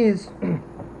HaKiyum is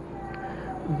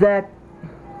that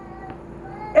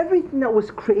everything that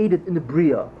was created in the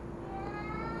Bria,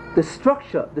 the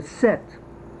structure, the set,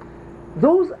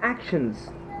 those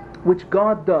actions which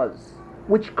God does,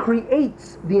 which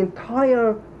creates the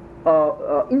entire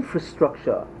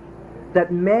infrastructure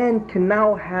that man can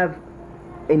now have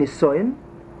a nisoyin,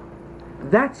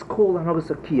 that's called Hanhogas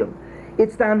HaKiyum.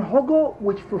 It's the Hanhoga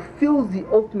which fulfills the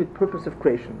ultimate purpose of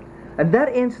creation. And that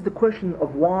answers the question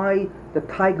of why the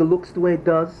tiger looks the way it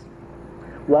does,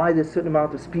 why there's a certain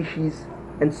amount of species,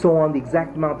 and so on, the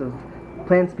exact amount of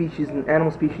plant species and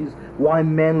animal species, why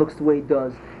man looks the way he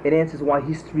does. It answers why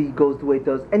history goes the way it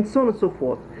does, and so on and so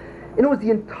forth. In other words,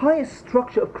 the entire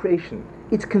structure of creation,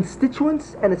 its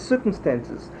constituents and its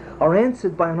circumstances, are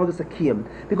answered by Hanhogas HaKiyum,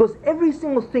 because every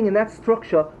single thing in that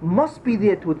structure must be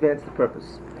there to advance the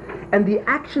purpose. And the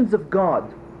actions of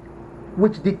God,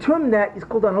 which determine that, is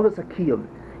called Hanhogas HaKiyum.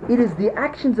 It is the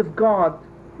actions of God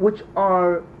which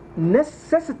are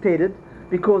necessitated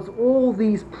because all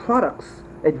these products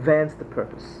advance the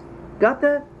purpose. Got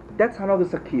that? That's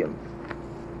Hanhogas HaKiyum.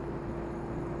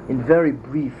 In very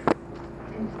brief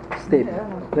statement.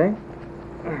 Okay?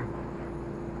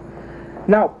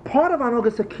 Now, part of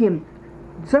Hanhogas HaKiyum,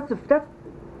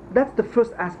 that's the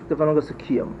first aspect of Hanhogas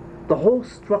HaKiyum. The whole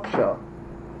structure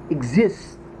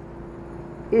exists.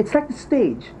 It's like the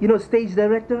stage. You know, stage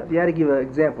director? If you had to give an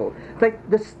example. It's like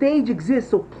the stage exists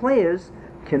so players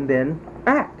can then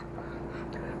act.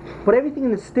 But everything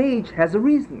in the stage has a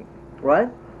reason, right?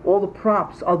 All the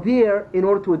props are there in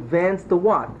order to advance the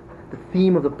what? The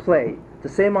theme of the play. It's the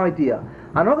same idea.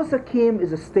 Hanhogas HaKiyum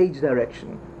is a stage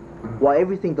direction. Why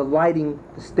everything, the lighting,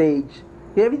 the stage,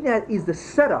 everything that is the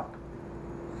setup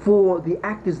for the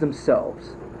actors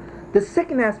themselves. The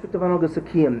second aspect of Hanhogas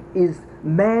HaKiyum is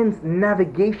man's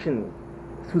navigation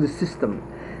through the system.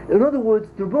 In other words,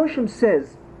 the Rebbe Hashem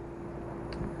says,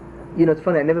 it's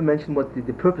funny, I never mentioned what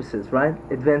the purpose is, right?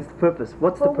 Advanced purpose.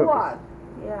 What's the purpose? What?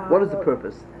 Yeah, What is the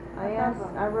purpose?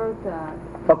 I wrote that.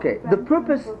 Okay, the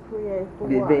purpose... For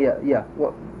what? Yeah,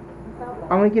 well,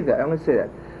 I'm going to give that, I'm going to say that.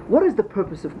 What is the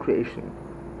purpose of creation?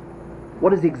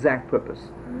 What is the exact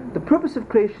purpose? The purpose of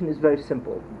creation is very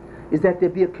simple. Is that there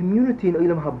be a community in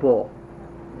Olam Haba,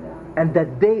 and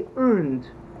that they earned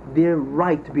their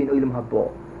right to be in Olam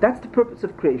Haba. That's the purpose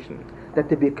of creation. That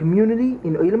there be a community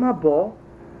in Olam Haba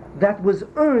that was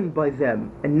earned by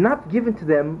them and not given to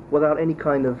them without any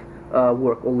kind of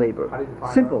work or labor. How do you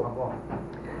define Simple. Olam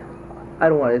I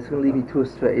don't want it. It's going to lead me too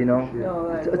astray, No,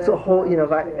 It's a whole,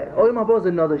 Olam Haba is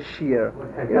another sheer.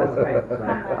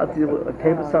 I'll do a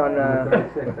tapes on.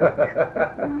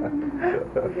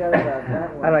 Forget about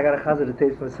that one. And I got a chazar to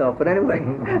taste myself. But anyway,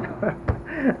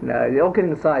 No, all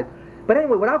kidding aside. But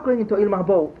anyway, without going into Ilm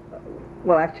Habo,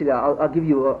 well, actually, I'll give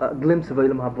you a glimpse of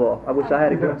Ilm Habo. I wish I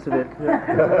had a glimpse of it.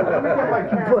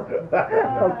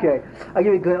 Okay, I'll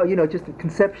give you, just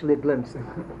conceptually a glimpse.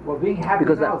 Well, being happy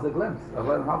Because now that- is a glimpse of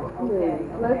Olam Haba. Okay,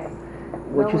 let's.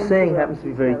 What you're saying happens to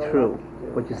be very true.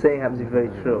 What you're saying happens to be very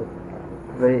true.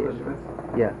 Very,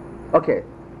 yeah. Okay.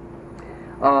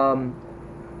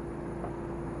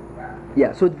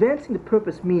 Yeah. So advancing the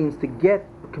purpose means to get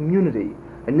a community.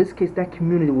 In this case, that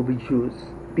community will be Jews,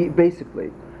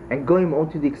 basically, and going on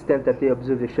to the extent that they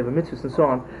observe their Sheva Mitzvahs and so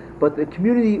on. But the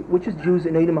community, which is Jews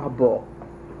in Eilim Haba,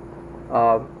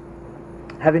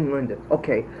 having learned it.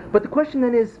 Okay. But the question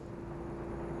then is,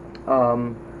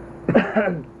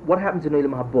 what happens in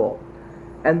Eilim Haba?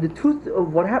 And the truth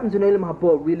of what happens in Eilim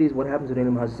Haba really is what happens in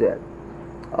Eilim Hazeh.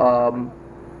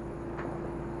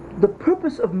 The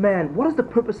purpose of man, what is the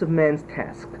purpose of man's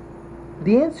task?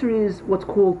 The answer is what's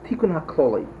called Tikkun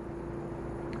HaKloli.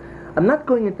 I'm not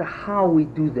going into how we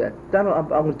do that. That I'm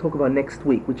going to talk about next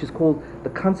week, which is called the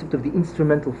concept of the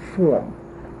instrumental form.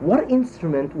 What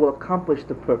instrument will accomplish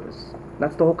the purpose?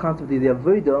 That's the whole concept of the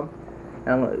Avodah,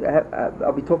 and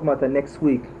I'll be talking about that next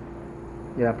week.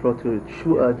 Yeah, to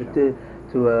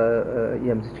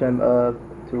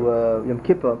Yom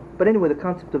Kippur. But anyway, the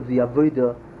concept of the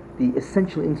Avodah, the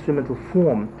essential instrumental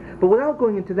form. But without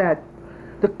going into that,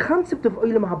 the concept of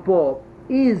Olam Haba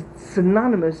is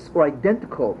synonymous or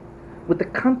identical with the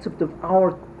concept of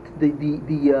the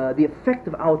effect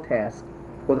of our task,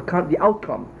 or the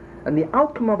outcome. And the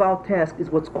outcome of our task is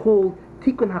what's called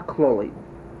Tikkun HaKloli.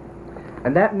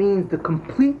 And that means the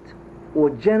complete or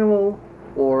general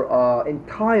or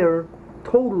entire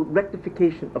total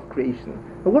rectification of creation.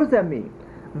 Now what does that mean?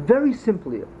 Very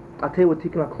simply, I'll tell you what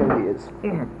Tikkun HaKloli is.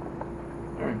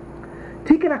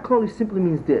 Tikkun HaKloli simply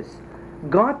means this: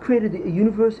 God created a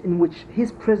universe in which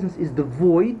His presence is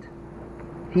devoid,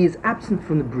 He is absent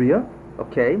from the Bria,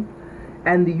 okay?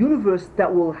 And the universe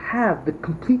that will have the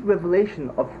complete revelation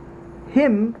of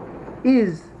Him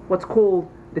is what's called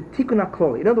the Tikkun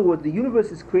HaKloli. In other words, the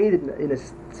universe is created in a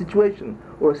situation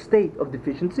or a state of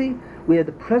deficiency where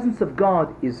the presence of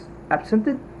God is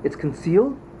absented, it's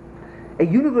concealed. A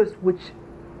universe which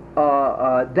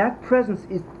that presence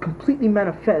is completely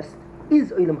manifest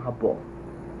is Olam Haba.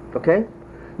 Okay?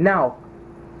 Now,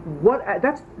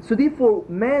 so therefore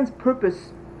man's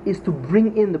purpose is to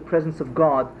bring in the presence of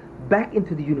God back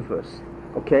into the universe.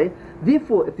 Okay?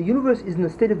 Therefore, if the universe is in a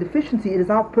state of deficiency, it is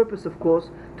our purpose, of course,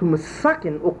 to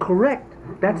masakin or correct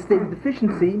that state of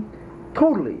deficiency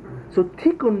totally. So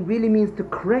tikkun really means to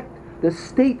correct the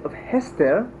state of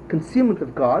hester, concealment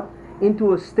of God,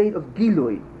 into a state of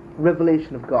gilui,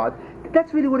 revelation of God.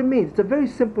 That's really what it means. It's a very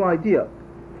simple idea.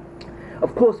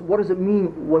 Of course, what does it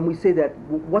mean when we say that?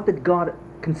 What did God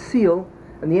conceal?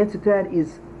 And the answer to that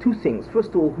is two things. First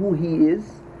of all, who He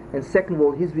is, and second of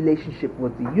all, His relationship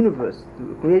with the universe,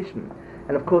 the creation.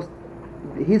 And of course,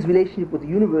 His relationship with the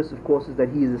universe, of course, is that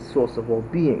He is the source of all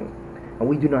being, and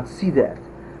we do not see that.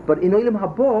 But in Olam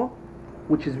Haba,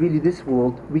 which is really this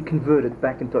world, we convert it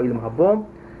back into Olam Haba,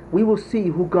 we will see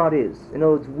who God is. In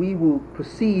other words, we will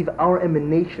perceive our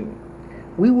emanation.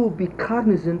 We will be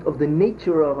cognizant of the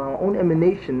nature of our own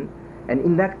emanation, and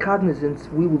in that cognizance,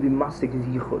 we will be masik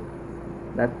yichud.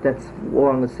 That's all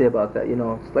I'm going to say about that.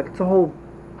 It's a whole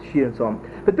shir and so on.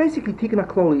 But basically, Tikkun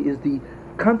HaKloli is the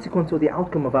consequence or the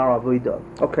outcome of our avodah.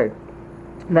 Okay.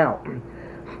 Now,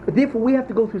 therefore, we have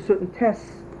to go through certain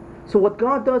tests. So what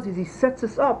God does is He sets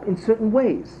us up in certain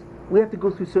ways. We have to go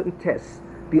through certain tests.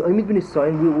 We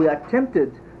are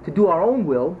tempted to do our own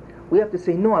will. We have to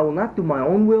say, no, I will not do my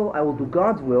own will, I will do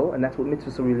God's will, and that's what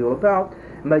mitzvahs are really all about.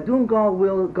 And by doing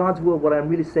God's will, what I'm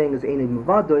really saying is Ein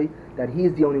Mavadoi, that He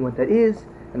is the only one that is,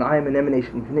 and I am an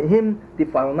emanation from Him.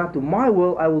 If I will not do my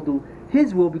will, I will do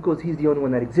His will, because He's the only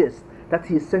one that exists. That's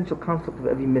the essential concept of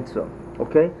every mitzvah.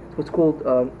 Okay? So it's called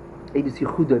Eidus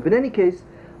Yechudah. But in any case,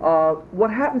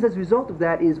 what happens as a result of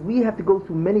that is we have to go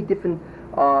through many different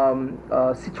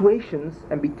situations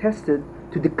and be tested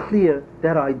to declare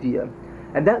that idea.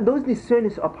 And those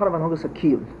discernists are part of Anhagas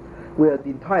Hakiv, where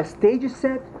the entire stage is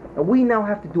set, and we now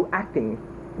have to do acting.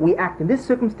 We act in this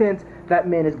circumstance. That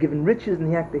man is given riches, and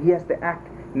he has to act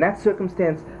in that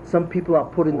circumstance. Some people are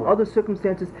put in other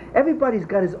circumstances. Everybody's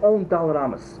got his own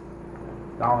dalaramas.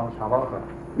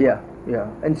 Yeah,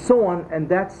 and so on, and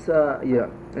that's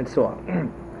and so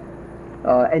on.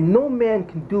 And no man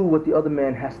can do what the other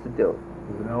man has to do.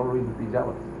 There's no reason to be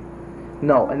jealous.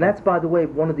 No, and that's, by the way,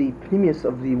 one of the premise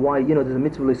of the why, there's a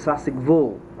mitzvah l'sasik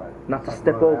vul, not to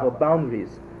step over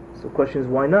boundaries. So the question is,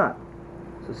 why not?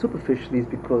 So superficially, it's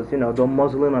because, don't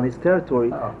muzzle in on his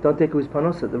territory, don't take away his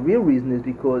panosa. The real reason is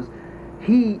because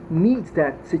he needs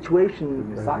that situation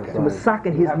To to masakin.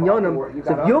 masakin You his have nyonim. other- you So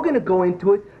got if you're other- going to go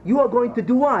into it, you are going to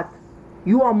do what?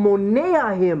 You are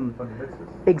monea him. From the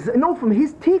mitzvahs. No, from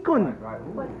his tikkun. Right,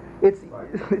 right. Ooh. It's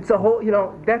Right. it's a whole,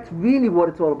 that's really what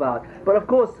it's all about. But of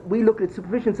course, we look at it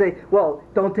superficially and say, well,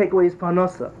 don't take away his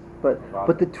parnasa.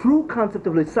 But the true concept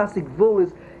of Lisasik Vul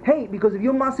is, hey, because if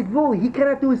you're Masik Vul, he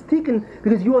cannot do his tikkun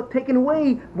because you are taking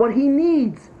away what he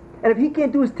needs. And if he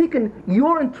can't do his tikkun,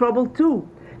 you're in trouble too.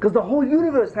 Because the whole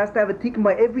universe has to have a tikkun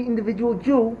by every individual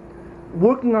Jew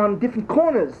working on different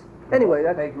corners. Anyway,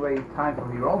 that's... Take away time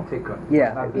from your own tikkun.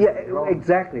 Yeah, Not yeah, your own-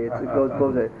 exactly. It goes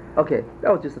both ways. Okay,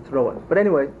 that was just a throw in. But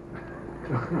anyway,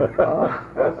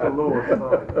 That's a little aside.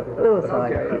 a little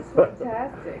aside. Okay.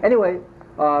 Fantastic. Anyway,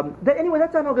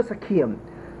 that's Anogas Hakim.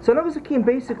 So Anogas Hakim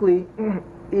basically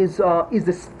is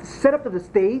the setup of the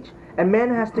stage, and man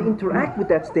has to interact with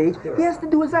that stage. He has to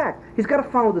do his act. He's got to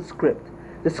follow the script.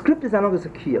 The script is Anogas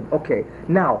Hakim. Okay,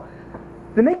 now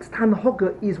the next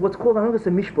Hanhoga is what's called Anogas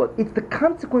Mishpat. It's the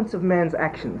consequence of man's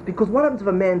actions. Because what happens if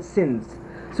a man sins?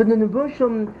 So the Rebbeinu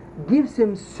Shalom gives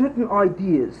him certain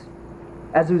ideas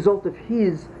as a result of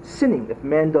his sinning. If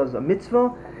man does a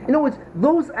mitzvah, in other words,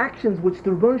 those actions which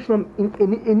the Rebbeinu Shalom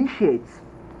initiates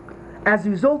as a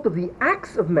result of the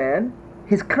acts of man,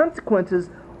 his consequences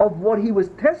of what he was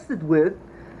tested with,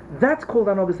 that's called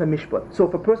Anogas HaMishpat. So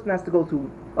if a person has to go through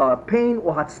pain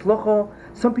or Hatzlocha,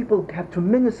 some people have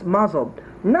tremendous mazel,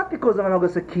 not because of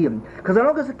Anogas HaKiyam. Because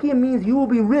Anogas HaKiyam means you will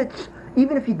be rich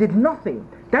even if you did nothing.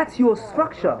 That's your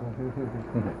structure.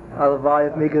 Alavai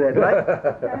of Megared, right?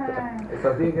 It's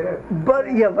a big error.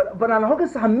 But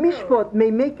Anogas HaMishpat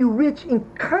may make you rich in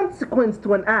consequence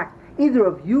to an act, either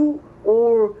of you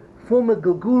or former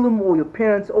Gilgulim or your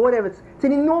parents or whatever. It's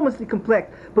an enormously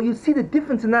complex. But you see the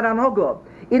difference in that Anhoga.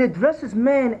 It addresses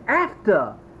man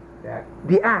after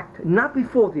the act, not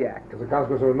before the act. As a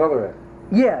consequence of another act.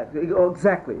 Yeah,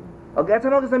 exactly. Okay, that's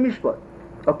Anogas HaMishpat.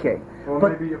 Okay. Or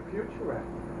But maybe a future act.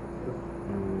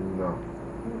 No.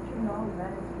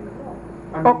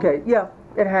 I mean, okay, yeah,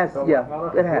 it has. So Yeah,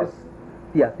 Malach it has. was-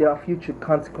 Yeah, there are future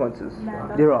consequences.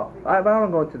 There are. I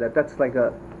don't go into that. That's like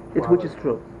which is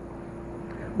true.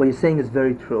 What you're saying is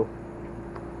very true.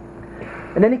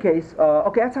 In any case,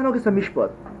 okay, that's Hanhogas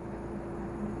HaMishpat.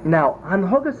 Now,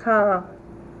 Hanhogas Ha...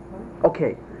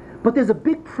 Okay, but there's a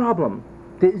big problem.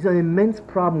 There is an immense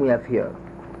problem we have here.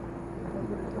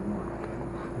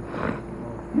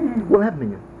 We'll have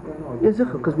minyan.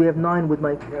 Because we have 9 with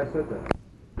my... Yeah, I said that.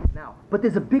 Now, but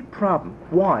there's a big problem.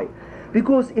 Why?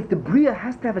 Because if the Bria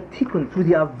has to have a tikkun through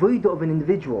the avodah of an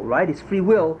individual, right, his free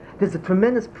will, there's a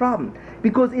tremendous problem.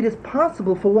 Because it is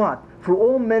possible for what? For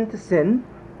all men to sin,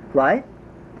 right?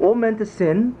 All men to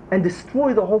sin and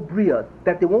destroy the whole Bria.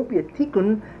 That there won't be a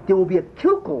tikkun, there will be a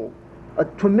kilkul, a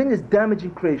tremendous damage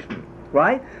in creation,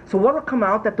 right? So what will come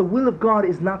out? That the will of God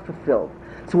is not fulfilled.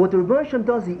 So what the Rebbeinu Shalom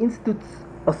does, he institutes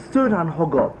a third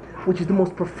Hanhoga, which is the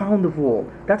most profound of all.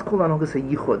 That's called Hanhogas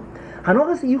HaYichud.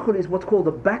 Hanhogas HaYichud is what's called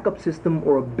a backup system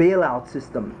or a bailout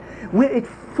system, where it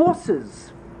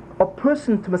forces a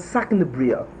person to masakin the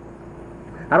Bria.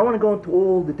 I don't want to go into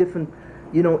all the different,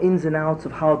 ins and outs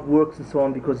of how it works and so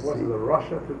on, because... Was it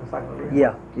Russia to the second?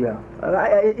 Yeah.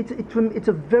 It's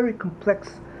a very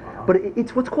complex... But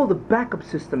it's what's called a backup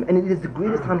system, and it is the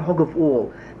greatest Hanhoga of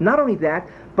all. Not only that,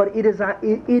 but it is a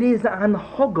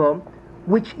Hanhoga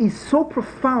which is so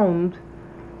profound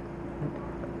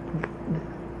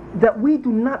that we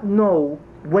do not know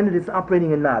when it is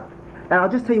operating or not. And I'll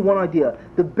just tell you one idea.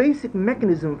 The basic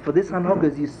mechanism for this Hanhoga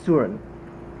is Yisurin,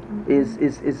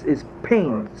 is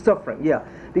pain, suffering, yeah.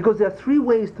 Because there are 3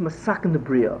 ways to masakin the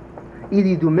Bria. Either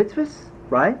you do mitzvahs,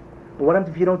 right? But what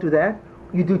happens if you don't do that?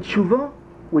 You do tshuva,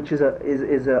 which is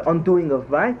a undoing of,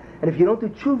 right? And if you don't do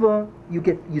tshuva, you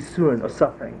get Yisurin, or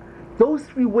suffering. Those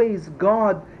 3 ways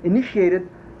God initiated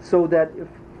so that if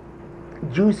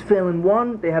Jews fail in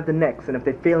one, they have the next. And if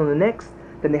they fail in the next,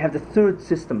 then they have the third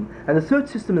system. And the third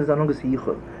system is Hanhogas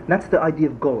HaYichud. That's the idea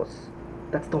of Golos.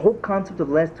 That's the whole concept of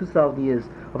the last 2,000 years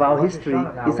of our history.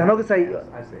 Is Hanhogas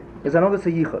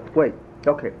HaYichud. Wait,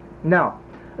 okay. Now,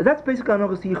 that's basically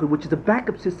Hanhogas HaYichud, which is a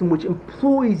backup system which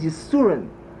employs Yisurin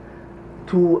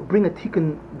to bring a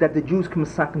tikkun that the Jews can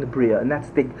massacre in the Bria, and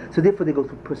so therefore they go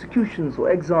through persecutions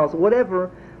or exiles or whatever.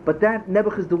 But that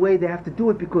Nebuch is the way they have to do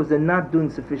it because they're not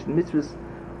doing sufficient mitzvahs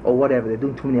or whatever. They're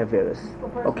doing too many averos.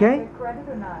 Okay? Credit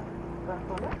or not?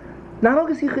 Now,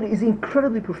 Hanhogas HaYichud is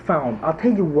incredibly profound. I'll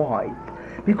tell you why.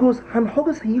 Because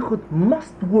Hanhogas HaYichud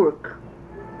must work.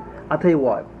 I'll tell you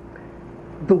why.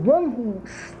 The one who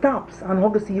stops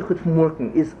Hanhogas HaYichud from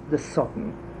working is the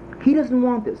Satan. He doesn't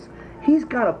want this. He's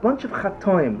got a bunch of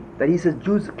chatoim that he says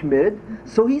Jews committed,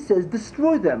 so he says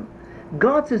destroy them.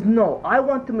 God says, no, I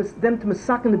want them to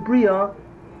masakin the Bria,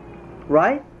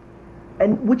 right?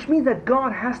 And which means that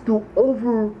God has to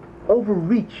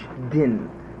overreach din.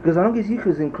 Because Hanhagas Yichud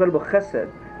is incredible chesed.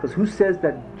 Because who says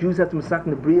that Jews have to masakin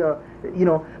the Bria? You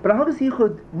know, but Hanhagas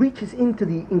Yichud reaches into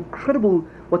the incredible,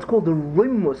 what's called the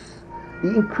rimus,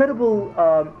 the incredible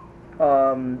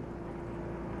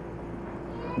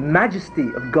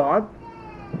majesty of God,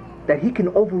 that he can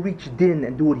overreach din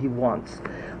and do what he wants.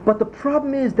 But the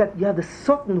problem is that you have the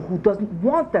Sultan who doesn't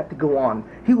want that to go on.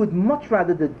 He would much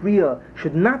rather that Bria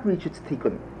should not reach its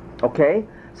tikkun. Okay?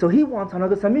 So he wants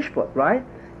Hanhagas HaMishpat, right?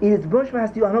 It is Bershma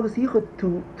has to do Hanhagas Yichud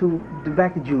to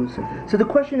back the Jews. So the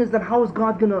question is that how is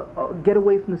God going to get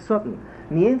away from the Sultan?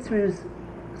 And the answer is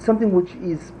something which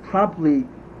is probably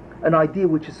an idea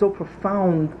which is so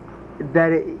profound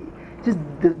that it just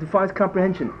defies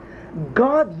comprehension.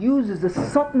 God uses the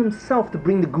Sultan himself to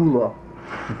bring the Gula.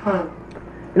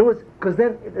 In other words, because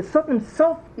then the Sultan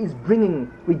himself is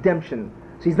bringing redemption.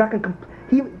 So he's not going to...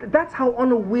 that's how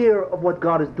unaware of what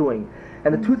God is doing.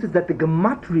 And the truth is that the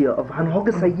gematria of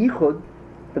Hanhagas HaYichud,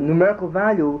 the numerical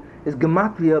value, is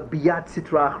gematria biyad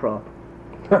sitra achra.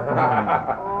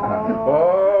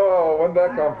 Oh, where'd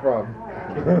that come from?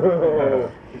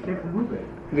 It came from Ruben.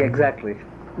 Yeah, exactly.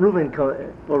 Ruben's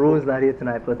not here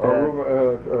tonight, but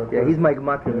yeah, he's my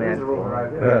gematria man. He's a Ruben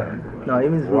right there. No, he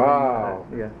means Ruben. Wow.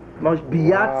 Yeah.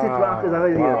 Biyad sitra achra is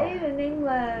already here. Say it in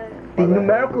English. The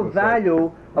numerical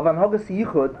value of Hanhagas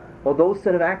Yichud, or those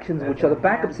set of actions which are the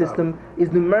backup system,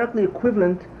 is numerically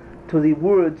equivalent to the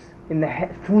words in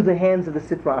through the hands of the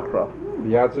Sitra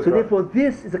Achra. So therefore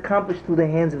this is accomplished through the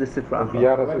hands of the Sitra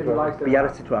Achra. Whether he likes it or Biyad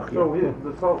not. Sitra Achra. So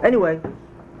the Sultan Anyway,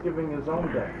 is giving his own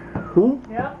death. who?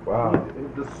 Wow.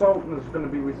 The Sultan is going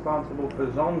to be responsible for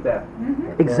his own death.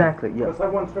 Exactly, yeah. Because I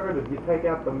once heard it, you take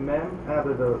out the mem out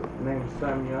of the name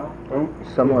Samuel,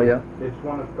 Somewhere, yeah. it's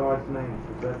one of God's names.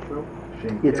 Is that true?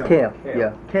 It's Kale,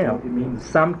 yeah. Kale. It means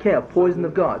Sam Kale, poison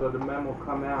of So God. the mem will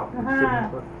come out.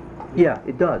 Yeah,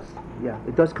 it does. Yeah,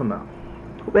 it does come out.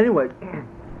 But anyway,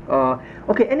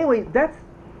 okay, anyway, that's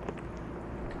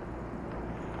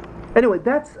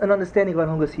an understanding of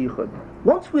Hanhagas Yichud.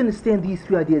 Once we understand these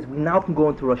three ideas, we now can go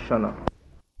into Rosh Hashanah.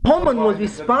 Haman was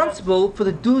responsible for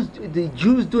the Jews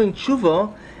doing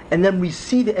tshuva and then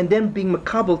receiving and then being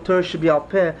makabel Torah shebial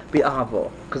peh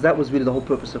be'ahavo, because that was really the whole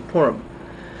purpose of Purim.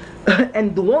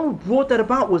 And the one who brought that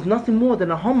about was nothing more than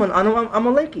a Haman, an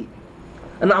Amaleki.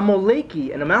 An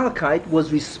Amaleki, an Amalekite,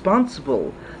 was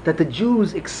responsible that the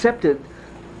Jews accepted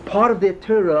part of their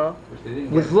Torah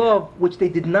with love, which they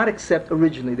did not accept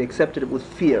originally. They accepted it with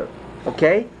fear.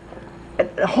 Okay? And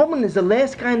Haman is the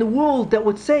last guy in the world that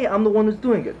would say, I'm the one who's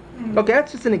doing it. Okay,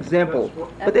 that's just an example.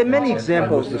 But there are many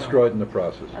examples. was destroyed in the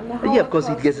process. Yeah, of course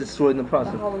he gets destroyed in the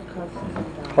process.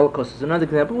 Holocaust is another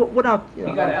example. What else? He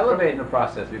got elevated in the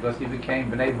process because he became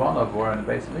B'nai Bonov or in the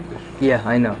base of Mikdash. Yeah,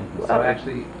 I know. So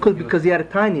actually, Because he had a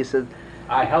tiny, he said,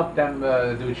 I helped them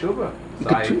do tshuva.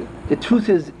 So the truth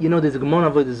is, there's a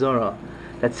Gemara Avodah Zarah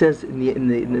that says in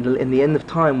the end of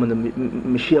time when the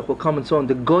Mashiach will come and so on,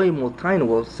 the Goyim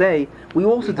will say, we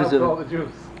also deserve all the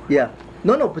Jews. Yeah.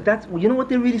 No, but that's, what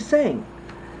they're really saying.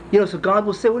 So God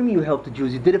will say, what do you mean you helped the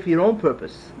Jews? You did it for your own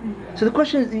purpose. So the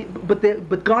question is,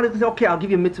 but God is, okay, I'll give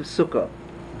you a mitzvah sukkah.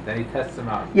 Then he tests them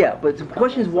out. Yeah, but the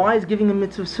question is, why is giving a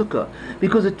mitzvah sukkah?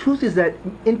 Because the truth is that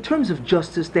in terms of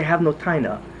justice, they have no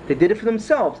taina. They did it for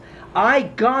themselves.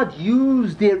 God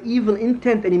used their evil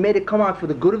intent and he made it come out for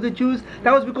the good of the Jews.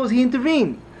 That was because he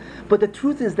intervened. But the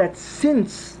truth is that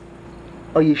since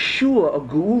a Yeshua, a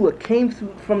Geula came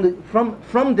through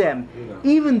from them,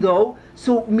 even though,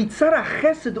 so mitzara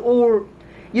chesed, or,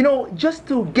 just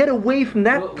to get away from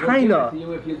that taina. We'll give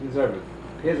it to you if you deserve it.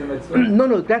 Here's a mitzvah.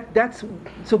 No, that's,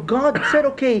 so God said,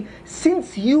 okay,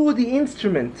 since you were the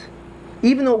instrument,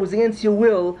 even though it was against your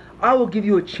will, I will give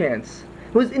you a chance.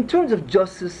 Because in terms of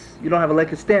justice, you don't have a leg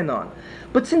to stand on.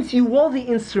 But since you were the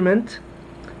instrument,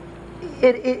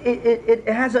 it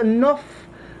has enough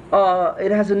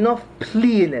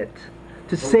plea in it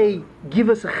to say, give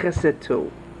us a chesed too.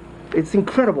 It's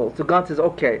incredible. So God says,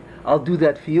 okay, I'll do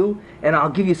that for you, and I'll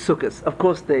give you sukkahs. Of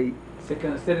course they...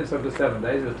 Students of the 7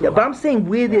 days. Yeah, but I'm saying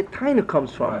where their taina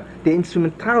comes from, right. Their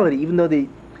instrumentality, even though they...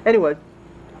 Anyway,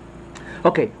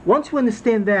 okay, once you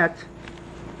understand that,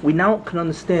 we now can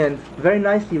understand very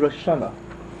nicely Rosh Hashanah.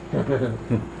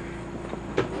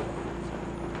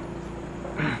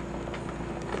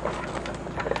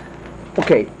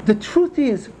 Okay, the truth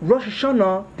is, Rosh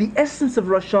Hashanah, the essence of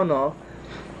Rosh Hashanah,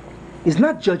 is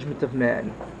not judgment of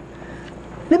man.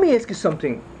 Let me ask you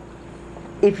something.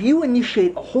 If you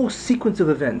initiate a whole sequence of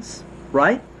events,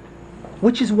 right?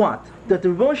 Which is what? That the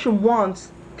Rosh Hashanah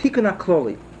wants Tikkun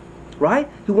HaKloli. right?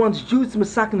 He wants Jews to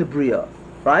massacre the Bria,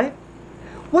 right?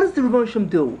 What does the Rebbe Hashem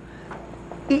do?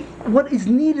 What is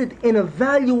needed an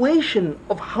evaluation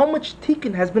of how much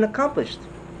tikkun has been accomplished.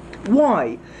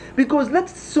 Why? Because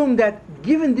let's assume that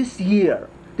given this year,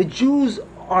 the Jews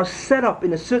are set up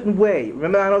in a certain way.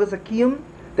 Remember Hanagas Hakiyim?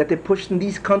 That they're pushed in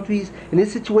these countries, in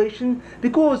this situation?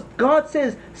 Because God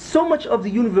says so much of the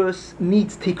universe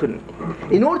needs tikkun.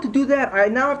 In order to do that, I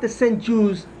now have to send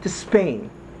Jews to Spain.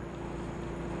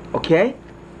 Okay?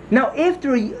 Now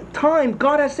after a time,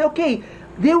 God has said, okay,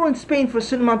 they were in Spain for a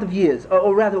certain amount of years,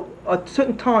 or rather a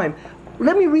certain time.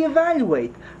 Let me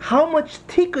reevaluate how much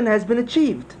tikkun has been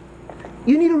achieved.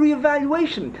 You need a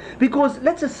reevaluation, because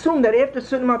let's assume that after a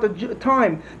certain amount of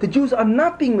time, the Jews are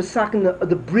not being massacred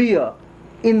the Bria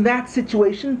in that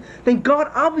situation, then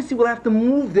God obviously will have to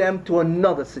move them to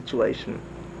another situation.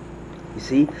 You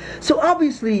see? So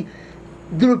obviously,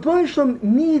 the Rebbeinu Shalom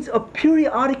needs a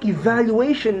periodic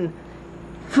evaluation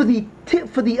for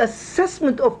the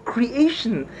assessment of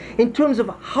creation in terms of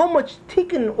how much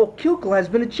tikkun or kilkel has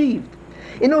been achieved.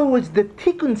 In other words, the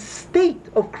tikkun state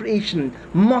of creation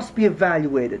must be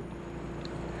evaluated.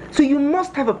 So you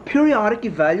must have a periodic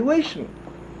evaluation.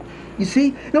 You see?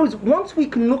 In other words, once we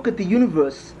can look at the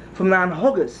universe from the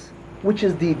Anhogas, which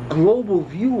is the global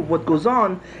view of what goes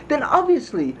on, then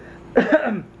obviously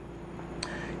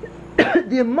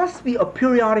there must be a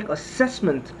periodic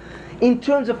assessment in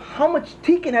terms of how much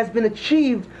tikkun has been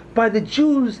achieved by the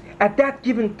Jews at that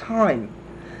given time.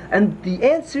 And the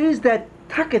answer is that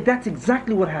that's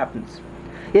exactly what happens.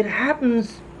 It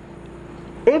happens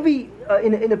every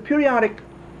in a periodic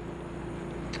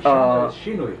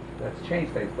Shinui. That's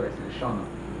change takes place in the Shana.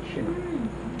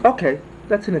 Shinui. Okay,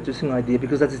 that's an interesting idea,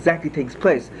 because that exactly takes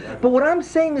place. But what I'm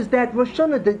saying is that Rosh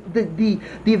Hashanah, the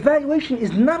evaluation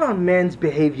is not on man's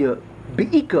behavior,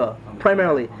 be'ika,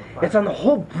 primarily. It's on the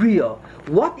whole Bria.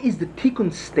 What is the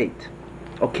tikkun state?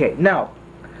 Okay, now,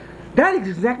 that is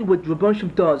exactly what Rebbe Hashem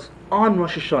does on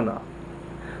Rosh Hashanah.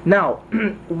 Now,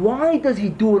 why does he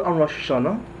do it on Rosh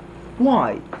Hashanah?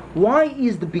 Why? Why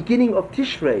is the beginning of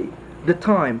Tishrei the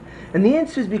time? And the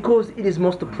answer is because it is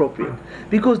most appropriate.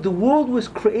 Because the world was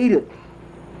created,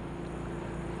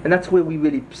 and that's where we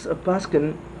really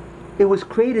paskin, it was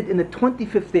created in the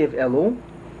 25th day of Elul.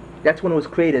 That's when it was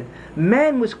created.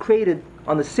 Man was created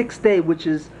on the 6th day, which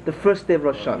is the first day of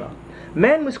Rosh Hashanah.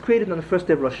 Man was created on the first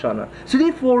day of Rosh Hashanah. So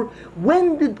therefore,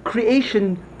 when did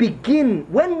creation begin?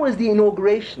 When was the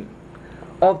inauguration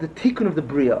of the Tikkun of the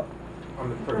Bria?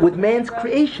 With man's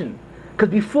creation. Because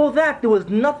before that, there was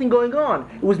nothing going on.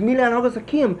 It was Mila and Hanagas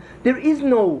Hakiyim. There is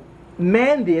no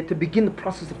man there to begin the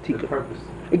process of Tikkun. The purpose.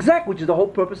 Exactly, which is the whole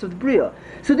purpose of the Bria.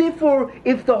 So therefore,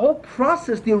 if the whole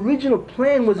process, the original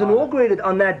plan was inaugurated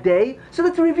on that day, so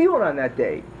let's review it on that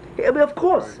day. I mean, of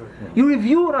course, you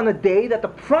review it on the day that the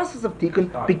process of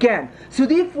Tikkun began. So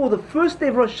therefore, the first day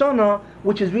of Rosh Hashanah,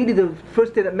 which is really the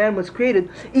first day that man was created,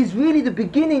 is really the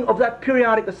beginning of that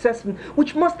periodic assessment,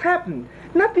 which must happen.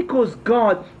 Not because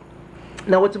God...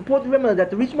 Now, it's important to remember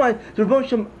that the reason why the Rebbe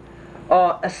Hashem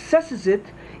assesses it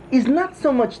is not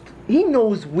so much, he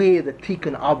knows where the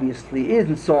tikkun obviously is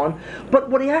and so on, but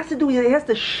what he has to do is he has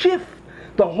to shift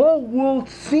the whole world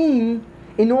scene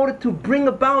in order to bring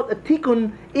about a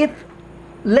tikkun if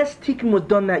less tikkun was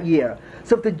done that year.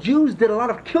 So if the Jews did a lot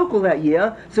of kilkel that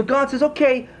year, so God says,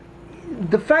 okay,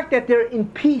 the fact that they're in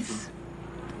peace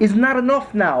is not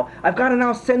enough now. I've got to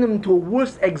now send them to a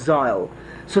worse exile.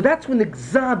 So that's when the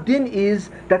Gzar Din is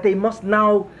that they must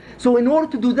now... So in order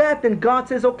to do that, then God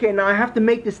says, okay, now I have to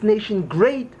make this nation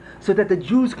great so that the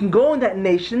Jews can go in that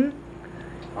nation.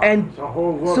 And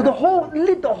so the whole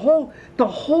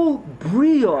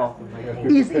Bria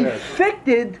is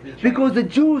affected because the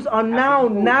Jews are now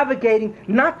navigating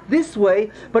not this way,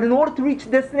 but in order to reach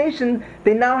the destination,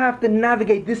 they now have to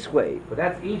navigate this way. But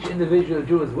that's each individual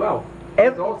Jew as well.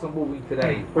 It's also moving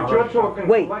today. But you're talking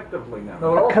Wait. collectively now.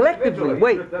 No, Collectively,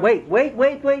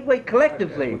 individually.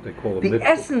 collectively. What they call a The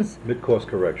essence... mid-course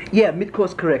correction. Yeah,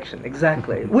 mid-course correction,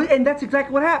 exactly. And that's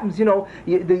exactly what happens, you know.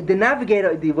 The navigator,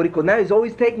 what do you call now, is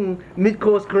always taking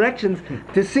mid-course corrections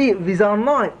to see if he's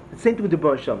online. Same thing with the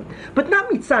Bershom. But not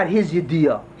mitzad his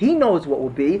yediyah. He knows what will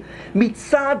be.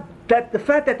 Mitzad, that the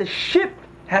fact that the ship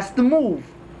has to move.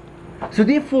 So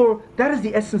therefore, that is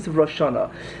the essence of Rosh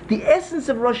Hashanah. The essence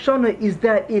of Rosh Hashanah is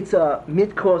that it's a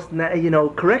mid-course,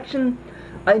 correction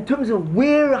in terms of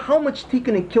how much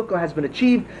tikkun and kilkel has been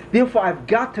achieved. Therefore, I've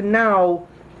got to now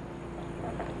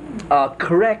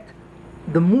correct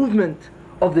the movement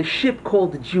of the ship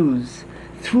called the Jews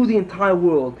through the entire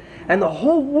world. And the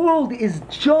whole world is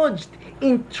judged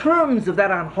in terms of that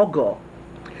anhogah.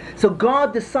 So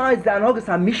God decides the anhogas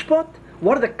hamishpat,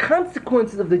 what are the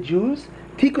consequences of the Jews,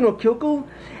 Tikkun or Kilkul,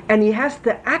 and he has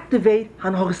to activate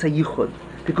Hanhagos HaYichud,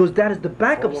 because that is the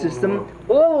backup system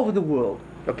all over the world.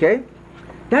 Okay,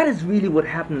 that is really what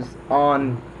happens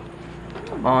on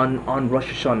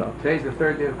Rosh Hashanah. Today's the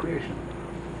third day of creation.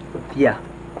 Yeah,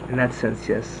 in that sense,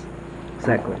 yes,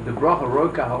 exactly. The bracha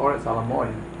roka ha'oretz al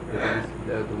hamoyim,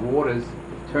 the waters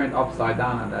turned upside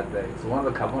down on that day. So one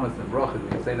of the kavonas in bracha,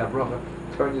 when you say that bracha,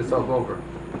 turn yourself over.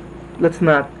 Let's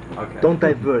not. Okay. Don't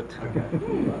divert. Okay.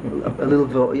 A little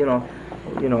bit, you know.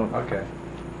 Okay.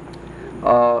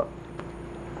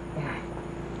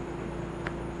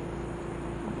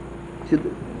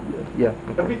 Yeah.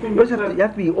 Everything You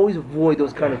have to always avoid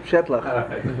those kind of shetlach.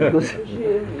 Because,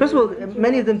 first of all,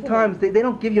 many of them times they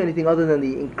don't give you anything other than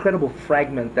the incredible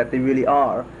fragment that they really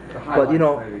are. But Maybe.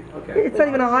 Okay. it's not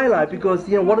even a highlight, because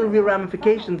what are the real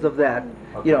ramifications of that?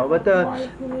 But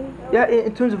yeah,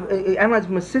 in terms of analyzing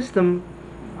from a system,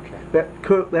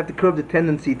 Okay. we have to curb the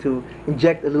tendency to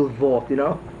inject a little vault.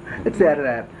 It's out of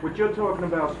that. What you're talking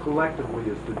about collectively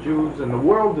is the Jews and the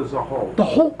world as a whole. The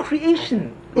whole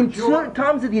creation. In But you're- certain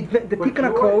times of the Tikkun you're-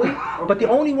 HaKoli, but the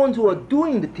okay. only ones who are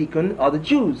doing the Tikkun are the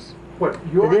Jews. But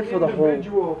your They're there for the whole-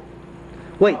 individual...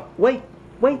 Wait.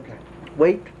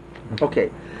 Okay.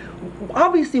 Okay.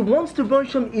 Obviously, once the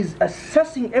Rosh Hashanah is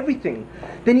assessing everything,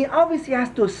 then he obviously has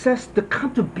to assess the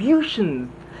contribution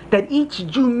that each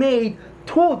Jew made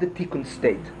toward the Tikkun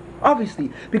state.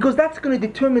 Obviously, because that's going to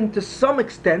determine to some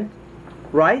extent,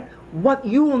 right, what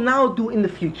you will now do in the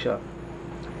future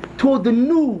toward the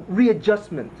new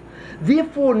readjustment.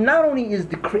 Therefore, not only is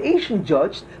the creation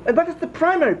judged, but that's the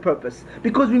primary purpose.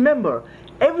 Because remember,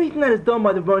 everything that is done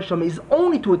by the Rosh Hashanah is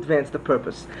only to advance the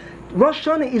purpose. Rosh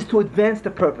Hashanah is to advance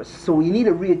the purpose. So we need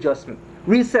a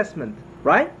reassessment,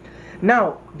 right?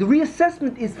 Now, the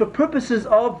reassessment is for purposes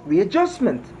of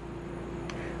readjustment,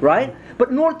 right? But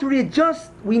in order to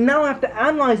readjust, we now have to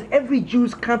analyze every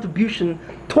Jew's contribution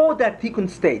toward that Tikkun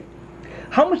state.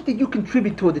 How much did you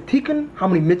contribute toward the Tikkun? How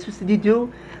many mitzvahs did you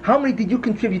do? How many did you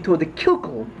contribute toward the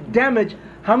Kilkul, damage?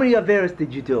 How many Averas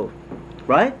did you do?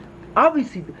 Right?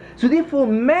 Obviously. So therefore,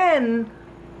 man,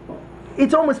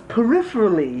 it's almost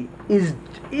peripherally is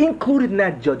included in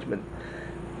that judgment.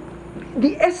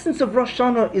 The essence of Rosh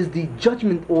Hashanah is the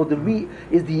judgment, or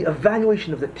is the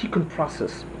evaluation of the Tikkun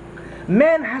process.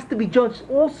 Man has to be judged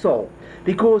also,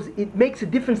 because it makes a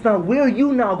difference now where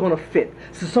you now going to fit.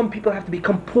 So some people have to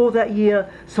become poor that year,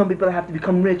 some people have to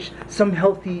become rich, some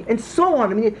healthy, and so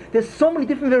on. I mean, there's so many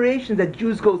different variations that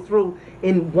Jews go through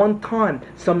in one time.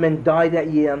 Some men die that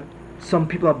year, some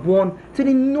people are born. It's an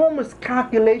enormous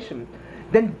calculation.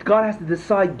 Then God has to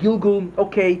decide, Gilgul,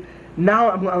 okay,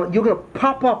 now you're going to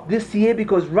pop up this year,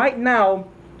 because right now,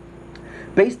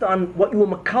 based on what you were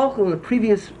makalkal in the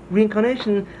previous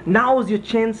reincarnation, now is your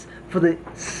chance for the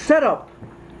setup,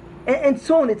 and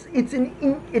so on. It's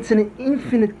an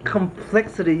infinite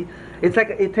complexity. It's like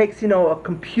it takes a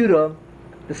computer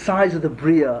the size of the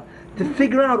Bria to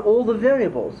figure out all the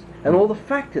variables and all the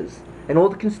factors and all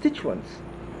the constituents.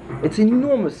 It's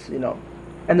enormous,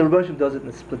 and the Rebbe does it in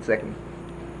a split second.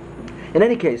 In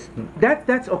any case,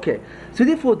 that's okay. So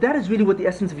therefore, that is really what the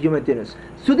essence of Yom HaDin is.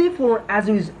 So therefore,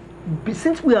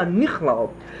 since we are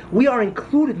nichlal, we are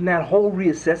included in that whole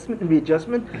reassessment and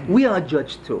readjustment. We are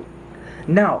judged too.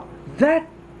 Now, that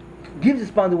gives us,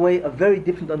 by the way, a very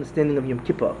different understanding of Yom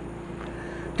Kippur.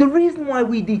 The reason why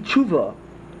we do tshuva,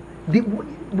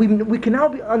 we can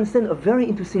now understand a very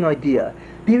interesting idea.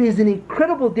 There is an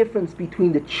incredible difference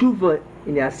between the tshuva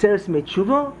in the Aseret Yemei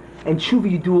Tshuva and tshuva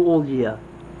you do all year,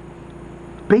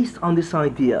 based on this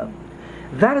idea.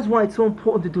 That is why it's so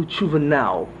important to do tshuva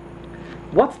now.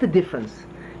 What's the difference?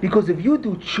 Because if you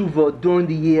do tshuva during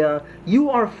the year, you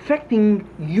are affecting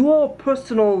your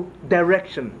personal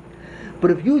direction.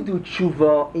 But if you do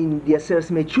tshuva in the Aseret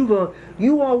Yemei Tshuva,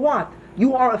 you are what?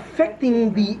 You are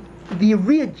affecting the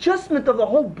readjustment of the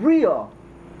whole Bria.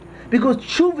 Because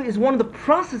tshuva is one of the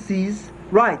processes,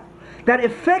 right, that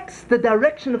affects the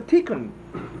direction of Tikkun.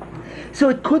 So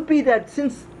it could be that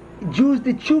since Jews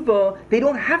did tshuva, they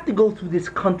don't have to go through this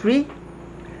country.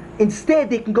 Instead,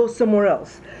 they can go somewhere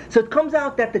else. So it comes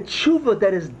out that the tshuva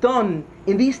that is done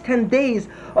in these 10 days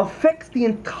affects the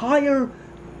entire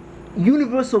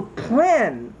universal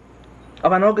plan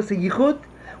of Hanhagos HaYichud,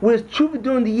 whereas tshuva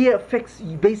during the year affects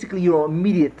basically your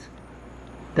immediate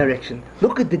direction.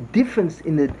 Look at the difference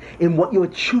in what your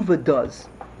tshuva does.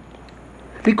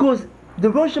 Because the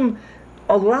Rosh Hashanah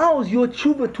allows your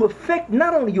tshuva to affect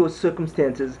not only your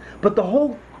circumstances, but the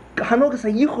whole Hanhagos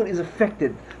HaYichud is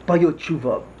affected by your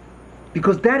tshuva.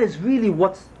 Because that is really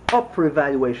what's up for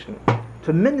evaluation.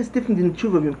 Tremendous difference in the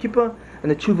tshuva of Yom Kippur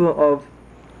and the tshuva of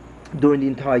during the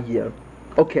entire year.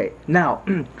 Okay, now,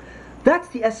 that's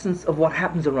the essence of what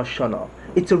happens in Rosh Hashanah.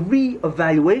 It's a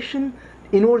re-evaluation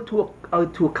in order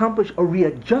to accomplish a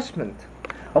readjustment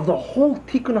of the whole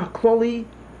Tikkun HaKlali,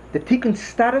 the Tikkun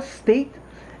status, state,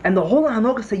 and the whole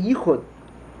Hanogas HaYichud,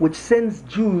 which sends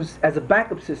Jews as a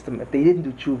backup system, if they didn't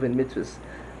do tshuva and mitzvahs,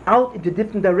 out into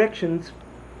different directions,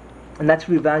 and that's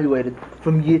reevaluated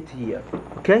from year to year.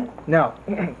 Okay? Now,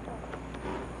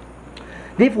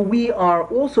 therefore we are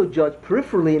also judged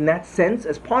peripherally in that sense,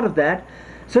 as part of that.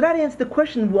 So that answers the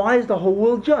question, why is the whole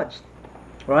world judged?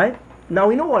 Right? Now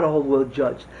we know why the whole world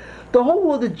judged. The whole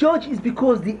world is judged is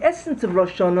because the essence of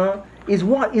Rosh Hashanah is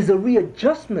what? Is a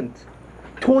readjustment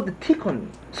toward the Tikkun.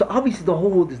 So obviously the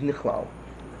whole world is Nichlal.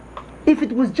 If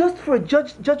it was just for a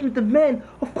judgment of man,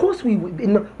 of course we would.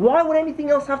 Why would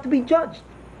anything else have to be judged?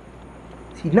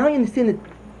 See, now you understand it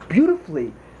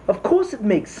beautifully. Of course it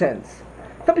makes sense.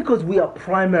 Not because we are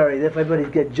primary, that everybody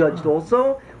get judged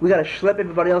also. We got to schlep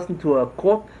everybody else into a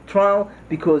court trial,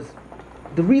 because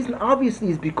the reason obviously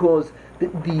is because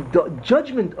the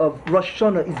judgment of Rosh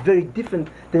Hashanah is very different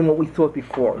than what we thought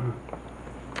before.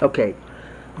 Okay.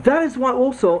 That is why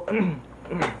also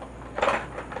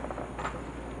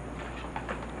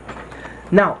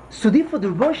now, so therefore the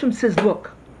Rebbe Hashem says,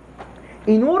 look,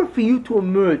 in order for you to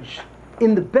emerge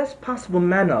in the best possible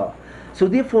manner, so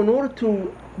therefore in order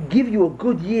to give you a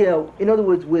good year, in other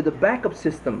words, where the backup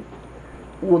system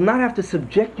will not have to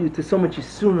subject you to so much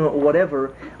sooner or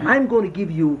whatever, I'm going to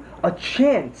give you a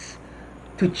chance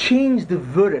to change the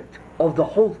verdict of the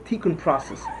whole Tikkun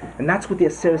process. And that's what the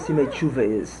Aseret Yemei Tshuva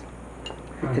is.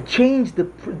 To change the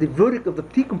verdict of the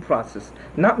Tikkun process,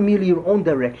 not merely your own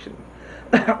direction.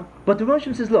 But the Rosh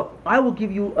says, look, I will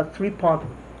give you a 3-part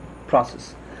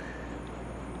process.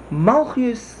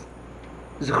 Malchus,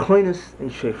 Zechroinus,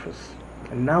 and Shefros.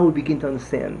 And now we begin to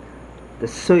understand the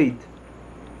side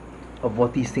of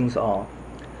what these things are.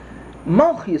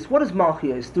 Malchus, what is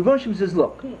Malchus? The Rosh says,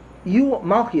 look, you,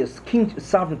 Malchus, king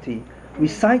sovereignty,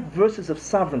 recite verses of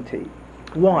sovereignty.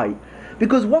 Why?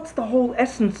 Because what's the whole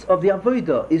essence of the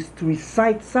Avodah is to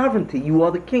recite sovereignty. You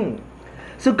are the king.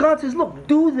 So God says, look,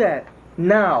 do that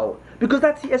now, because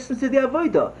that's the essence of the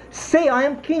Avodah. Say, I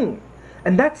am king,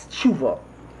 and that's tshuva.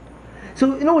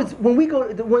 So in other words, when we go,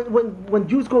 when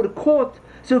Jews go to court,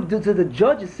 so the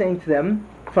judge is saying to them,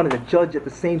 in front of the judge at the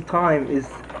same time is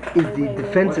the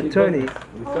defense attorney.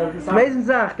 It's amazing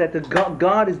that the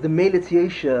God is the Melech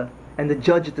Yesha and the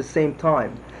judge at the same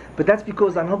time. But that's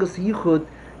because Anhogas Yichud,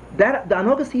 that the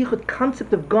Anhogas Yichud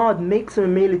concept of God makes him a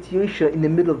Melech Yesha in the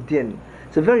middle of Din.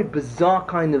 It's a very bizarre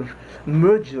kind of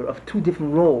merger of two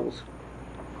different roles.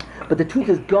 But the truth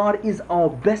is, God is our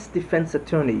best defense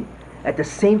attorney at the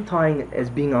same time as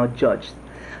being our judge.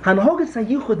 Hanhogas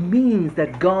HaYichud means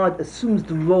that God assumes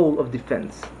the role of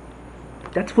defense.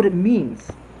 That's what it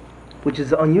means, which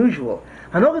is unusual.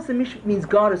 Hanhogas HaMishpat means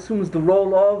God assumes the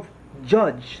role of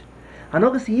judge.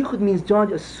 Hanhogas HaYichud means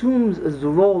God assumes the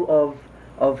role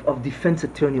of defense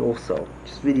attorney also,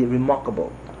 which is really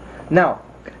remarkable. Now,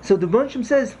 so the Rebbe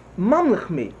says,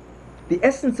 Mamlech, the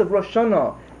essence of Rosh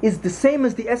Hashanah, is the same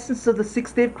as the essence of the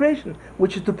 6th day of creation,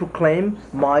 which is to proclaim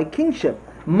my kingship.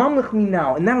 Mamlech me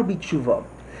now, and that'll be tshuva.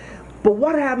 But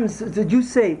what happens? Did you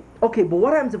say, okay? But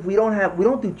what happens if we don't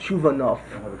do tshuva enough,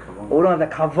 or we don't have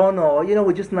the kavanah, or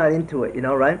we're just not into it,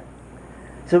 right?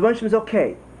 So the Rebbe says,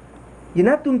 okay, you're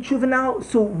not doing tshuva now,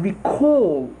 so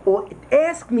recall or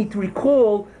ask me to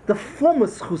recall the former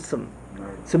schusim.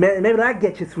 So maybe that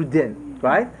gets you through din,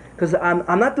 right? Because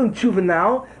I'm not doing tshuva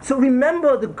now. So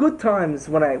remember the good times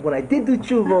when I did do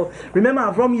tshuva. Remember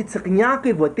Avram, Yitzchak, and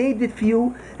Yaakov, what they did for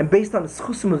you, and based on the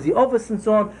schusim of the others and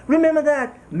so on. Remember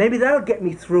that. Maybe that'll get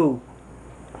me through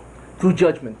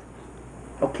judgment.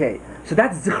 Okay, so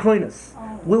that's zichroinus.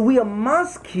 Where we are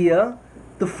maskir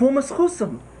the former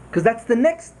schusim, because that's the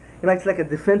next. It's like a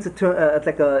defense attorney, it's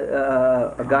like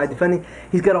a guy defending.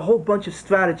 He's got a whole bunch of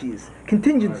strategies,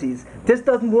 contingencies. This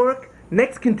doesn't work.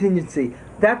 Next contingency.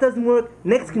 That doesn't work.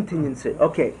 Next contingency.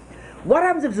 Okay. What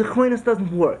happens if Zechroinus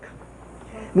doesn't work?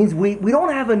 It means we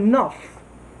don't have enough,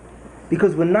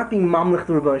 because we're not being mamlech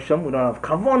to Rebbe Hashem. We don't have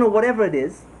kavanah, whatever it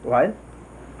is, right?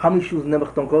 How many shuls never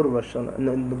don't go to Rosh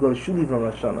Hashanah, go to shul even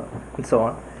Rosh Hashanah, and so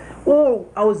on. Or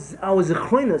our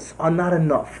Zechroinus are not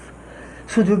enough.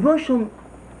 So the Rebbe Hashem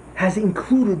has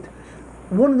included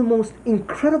one of the most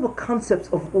incredible concepts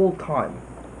of all time.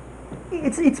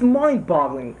 It's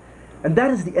mind-boggling. And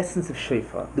that is the essence of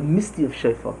Shofar, the mystery of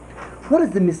Shofar. What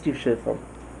is the mystery of Shofar?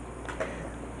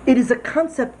 It is a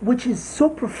concept which is so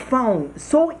profound,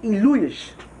 so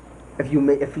iluyish, if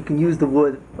you can use the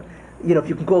word, if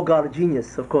you can call God a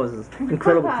genius, of course, it's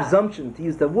incredible presumption to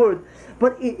use that word,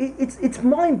 but it's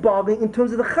mind-boggling in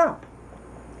terms of the chap.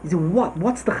 You say, what?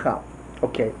 What's the chap?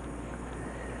 Okay.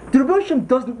 The Rebbe Hashem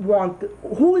doesn't want.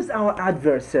 Who is our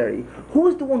adversary? Who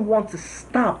is the one who wants to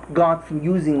stop God from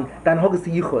using the Anhagas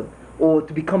Yichud or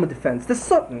to become a defense? The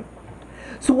Satan.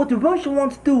 So what the Rebbe Hashem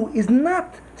wants to do is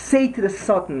not say to the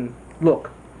Satan,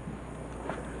 look.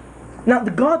 Now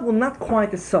the God will not quiet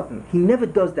the Satan. He never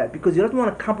does that because he doesn't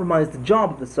want to compromise the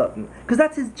job of the Satan, because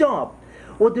that's his job.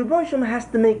 What the Rebbe Hashem has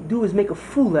to do is make a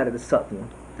fool out of the Satan,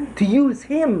 to use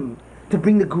him to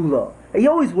bring the Gula. He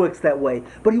always works that way,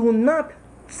 but he will not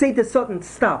say to the Satan,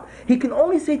 stop. He can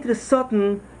only say to the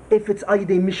Satan if it's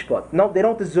Ayidei Mishpat. No, they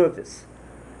don't deserve this.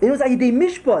 It was Ayidei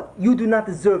Mishpat, you do not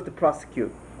deserve to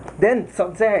prosecute. Then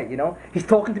Satan say, hey, he's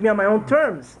talking to me on my own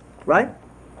terms, right?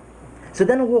 So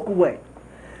then he'll walk away.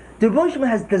 The Rebbe Hashem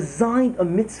has designed a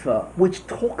mitzvah which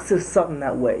talks to the Satan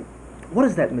that way. What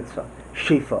is that mitzvah?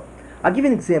 Shofar. I'll give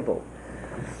you an example.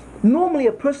 Normally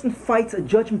a person fights a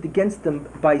judgment against them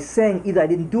by saying either I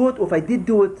didn't do it, or if I did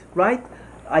do it, right,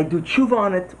 I do tshuva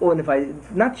on it, or if I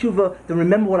not tshuva, then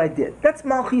remember what I did. That's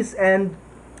malchus and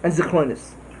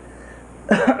zichronis.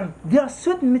 There are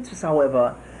certain mitzvahs,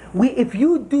 however, where if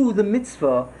you do the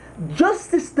mitzvah,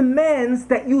 justice demands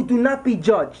that you do not be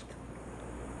judged.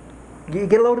 You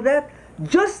get a load of that?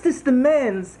 Justice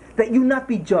demands that you not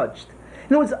be judged.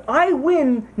 In other words, I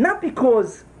win not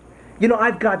because,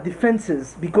 I've got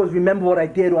defenses, because remember what I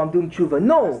did or I'm doing tshuva.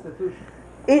 No.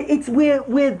 It's where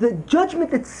the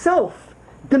judgment itself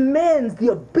demands the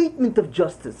abatement of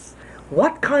justice.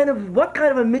 What kind of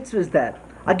a mitzvah is that?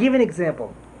 I'll give you an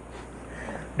example.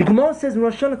 The Gemara says in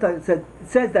Rosh Hashanah, it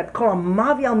says that Kol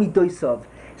Mavi al Midosav,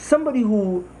 somebody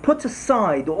who puts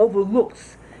aside or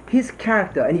overlooks his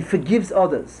character and he forgives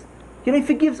others. He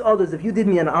forgives others. If you did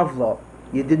me an avla,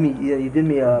 you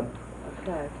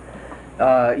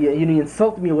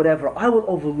insulted me or whatever, I will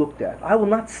overlook that. I will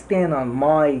not stand on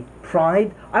my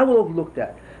pride. I will overlook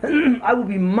that. I will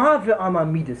be ma'aveh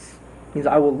amamidis. Means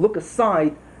I will look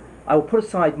aside, I will put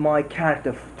aside my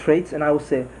character traits and I will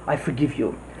say, I forgive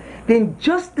you. Then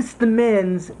justice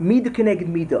demands midah keneged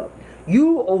midah.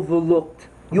 You overlooked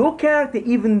your character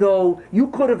even though you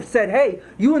could have said, hey,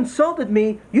 you insulted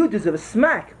me, you deserve a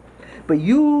smack. But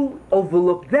you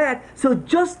overlooked that, so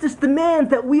justice demands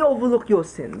that we overlook your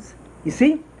sins. You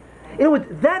see? In other words,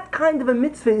 that kind of a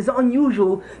mitzvah is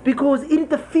unusual because it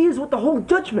interferes with the whole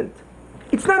judgment.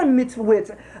 It's not a mitzvah where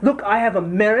it's, look, I have a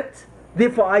merit,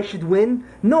 therefore I should win.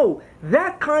 No,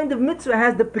 that kind of mitzvah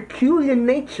has the peculiar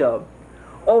nature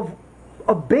of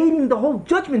abating the whole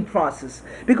judgment process.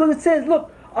 Because it says,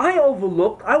 look, I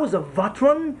overlooked, I was a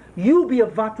vatran, you be a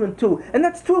vatran too. And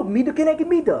that's true, midah keneged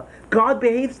midah. God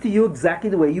behaves to you exactly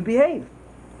the way you behave.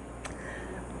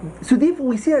 So therefore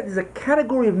we see that there's a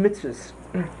category of mitzvahs,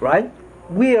 right?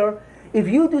 Where if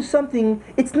you do something,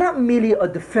 it's not merely a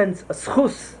defense, a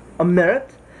schus, a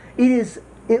merit. It is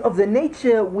of the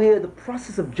nature where the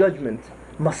process of judgment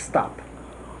must stop.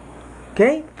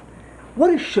 Okay? What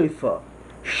is shofar?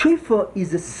 Shofar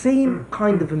is the same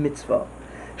kind of a mitzvah.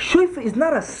 Shofar is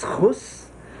not a schus.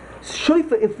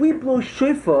 Shofar, if we blow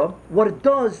shofar, what it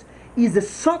does is the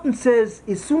Satan says,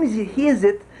 as soon as he hears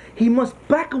it, he must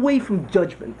back away from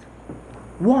judgment.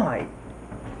 Why?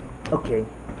 Okay.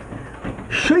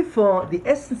 Shofar, the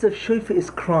essence of shofar is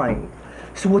crying.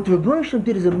 So what the Rebbe Hashem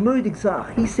did is a murdig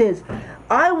zach. He says,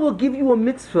 I will give you a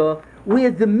mitzvah where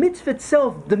the mitzvah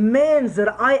itself demands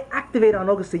that I activate on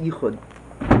August Yichud.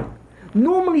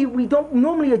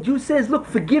 Normally a Jew says, look,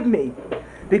 forgive me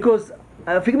because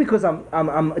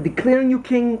I'm declaring you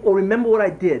king, or remember what I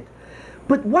did.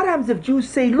 But what happens if Jews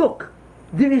say, look,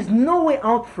 there is no way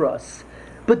out for us,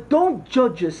 but don't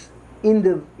judge us in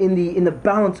the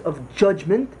balance of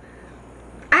judgment.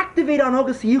 Activate on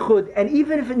August Yichud, and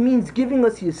even if it means giving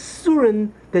us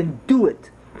Yisurin, then do it.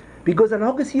 Because on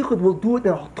August Yichud will do it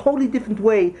in a totally different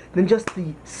way than just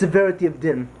the severity of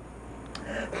din.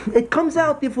 It comes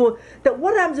out, therefore, that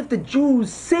what happens if the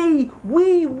Jews say,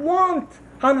 we want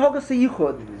on August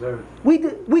Yichud?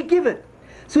 We give it.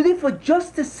 So therefore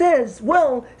justice says,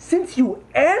 well, since you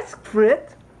asked for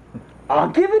it, I'll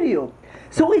give it to you.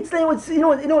 So it's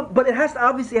but it has to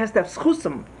have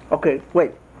schusim. Okay,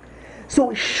 wait.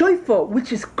 So shofar,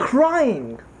 which is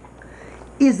crying,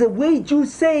 is the way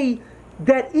Jews say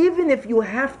that even if you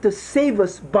have to save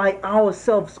us by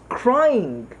ourselves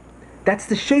crying, that's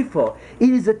the shofar. It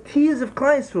is the tears of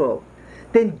Klal Yisrael.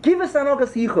 Then give us an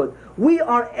August Yichud. We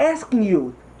are asking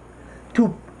you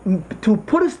to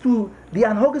put us through the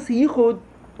Anhogas Yichud,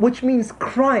 which means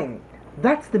crying.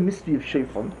 That's the mystery of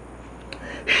shofar.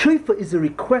 Shofar is a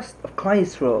request of Klal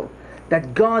Yisrael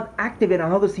that God activate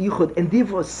Anhogas Yichud and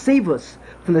therefore save us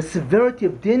from the severity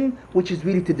of din, which is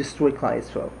really to destroy Klal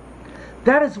Yisrael.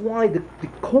 That is why the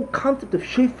whole concept of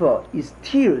shofar is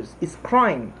tears, is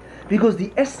crying, because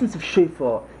the essence of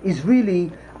shofar is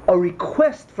really a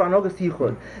request for Hanagas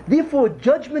Yichud. Therefore,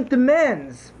 judgment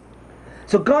demands.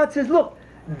 So God says, look,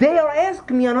 they are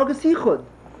asking me Hanagas Yichud.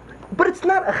 But it's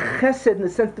not a chesed in the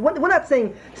sense that we're not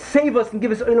saying save us and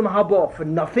give us olam haba for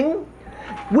nothing.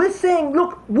 We're saying,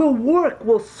 look, we'll work,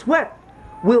 we'll sweat,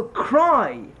 we'll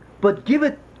cry, but give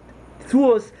it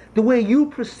through us the way you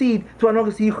proceed to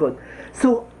Hanagas Yichud.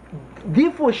 So,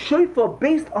 therefore, shofar,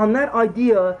 based on that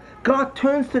idea, God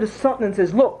turns to the Sultan and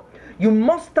says, look, you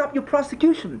must stop your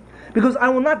prosecution, because I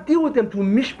will not deal with them through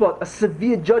mishpat, a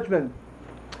severe judgment,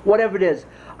 whatever it is.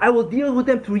 I will deal with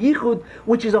them through yichud,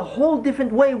 which is a whole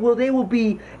different way where they will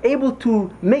be able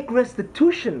to make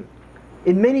restitution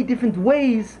in many different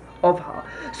ways of how.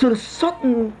 So the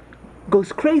Sultan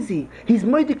goes crazy. He's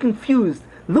mighty confused.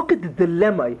 Look at the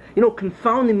dilemma. You know,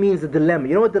 confounding means a dilemma.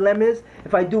 You know what dilemma is?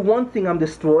 If I do one thing, I'm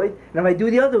destroyed, and if I do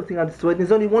the other thing, I'm destroyed. And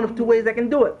there's only one of two ways I can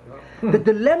do it. The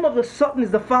dilemma of the Sultan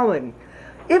is the following: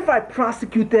 if I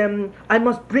prosecute them, I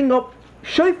must bring up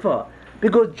shofar,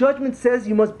 because judgment says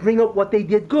you must bring up what they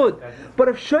did good.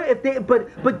 But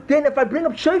then if I bring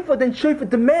up shofar, then shofar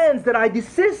demands that I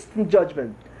desist from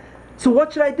judgment. So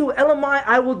what should I do? Elamai,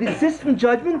 I will desist from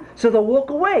judgment, so they'll walk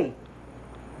away.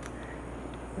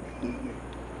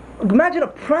 Imagine a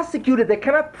prosecutor that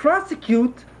cannot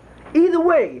prosecute either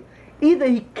way. Either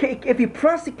if he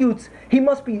prosecutes, he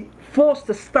must be forced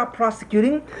to stop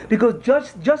prosecuting, because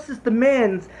justice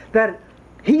demands that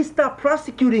he stop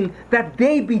prosecuting, that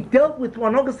they be dealt with through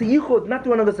Hanagas Yichud, not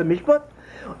through Hanagas Mishpat.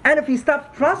 And if he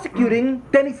stops prosecuting,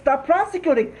 then he stops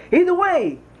prosecuting. Either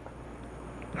way,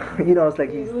 you know, it's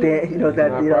like he's dead. You know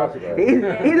that. You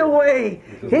know, either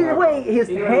way, his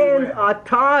hands are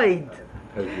tied.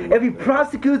 If he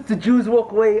prosecutes, the Jews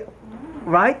walk away,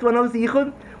 right? To Hanagas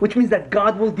Yichud, which means that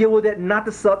God will deal with it, not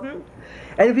the Sultan.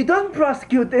 And if he doesn't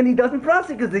prosecute, then he doesn't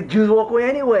prosecute. The Jews walk away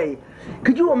anyway.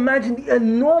 Could you imagine the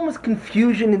enormous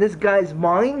confusion in this guy's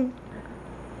mind?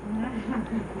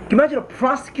 Can you imagine a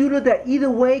prosecutor that either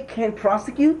way can't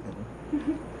prosecute?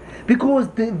 Because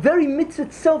the very mitzvah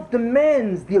itself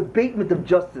demands the abatement of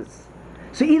justice.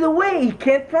 So either way, he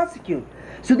can't prosecute.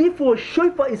 So therefore,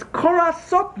 shofar is kara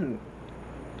Sultan.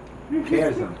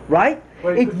 Tears him. Right?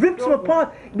 It rips him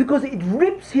apart, because it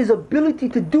rips his ability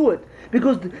to do it.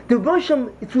 Because the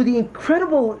Rosham, through the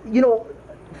incredible, you know,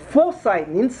 foresight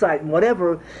and insight and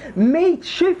whatever, made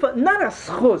shofar not a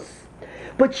schus,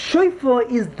 but shofar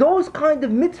is those kind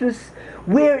of mitzvahs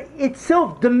where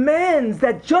itself demands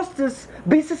that justice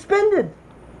be suspended,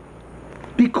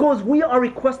 because we are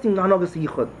requesting Hanagas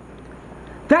Yichud.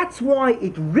 That's why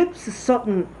it rips the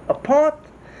Sultan apart.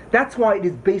 That's why it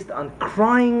is based on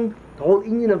crying, the whole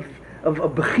Indian of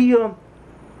Bechir.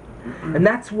 And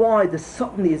that's why the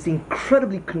Sultan is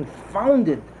incredibly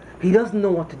confounded. He doesn't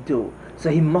know what to do, so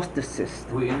he must desist.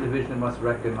 We individually must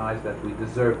recognize that we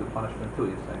deserve the punishment too,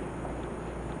 you're saying.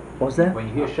 What was that? When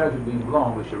you hear shofar being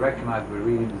blown, we should recognize we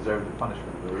really deserve the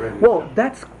punishment. We really Well,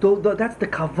 deserve that's the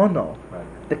kavanah.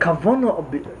 Right. The kavanah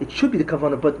of it should be the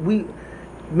kavanah, but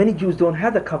many Jews don't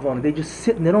have the kavanah. They just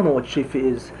sit and they don't know what shofar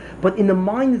is. But in the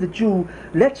mind of the Jew,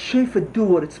 let shofar do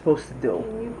what it's supposed to do.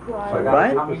 Can you cry? So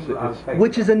Right? I'll take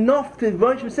Which that. is enough to,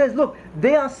 Rosh says, look,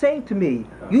 they are saying to me,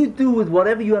 you do with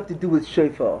whatever you have to do with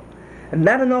shofar. And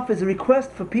that enough is a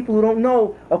request for people who don't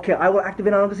know, okay, I will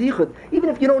activate Hanagas Yichud. Even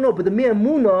if you don't know, but the mere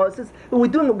Emunah says, we're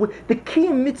doing it. The key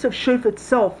mitzvah of shofar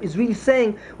itself is really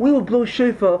saying, we will blow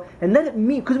shofar and let it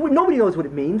mean, because nobody knows what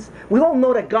it means. We all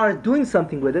know that God is doing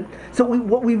something with it. So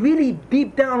what we really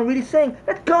deep down are really saying,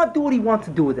 let God do what He wants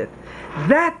to do with it.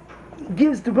 That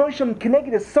gives the Rosh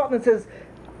Keneged the Sultan and says,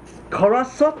 Kara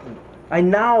Sultan. And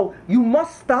now you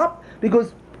must stop,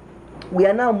 because we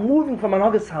are now moving from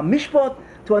Hanagas HaMishpat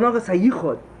to Hanagas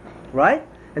HaYichud, right?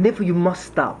 And therefore you must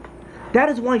stop. That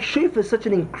is why shofar is such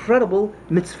an incredible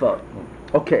mitzvah.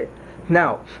 Okay,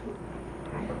 now,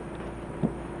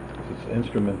 It's an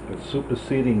instrument that's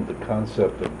superseding the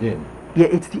concept of din. yeah,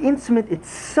 it's the instrument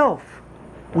itself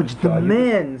which So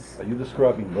demands. Are you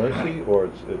describing mercy, or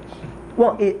it's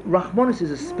Well, Rahmanis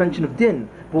is a suspension of din,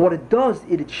 but what it does,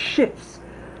 it shifts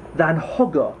the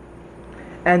anhoga.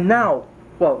 And now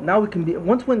we can be,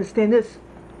 once we understand this,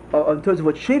 in terms of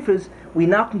what shofar is, we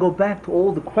now can go back to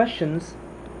all the questions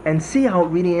and see how it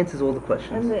really answers all the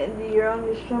questions. And your own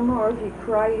neshama, or if you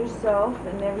cry yourself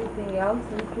and everything else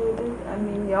included, I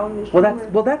mean, your own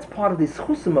neshama. Well, that's part of the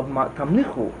schusim of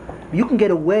tamlichu. You can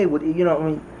get away with, you know, I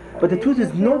mean, but the truth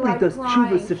is nobody does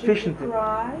tshuva sufficiently.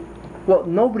 Well,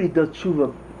 nobody does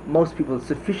tshuva, most people,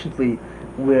 sufficiently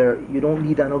where you don't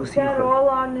need Hanagas Is that Yichud. all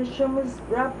our neshamas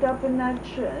wrapped up in that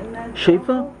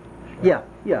Shofar? Yeah,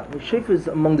 yeah. The shofar is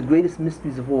among the greatest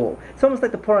mysteries of all. It's almost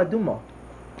like the paraduma.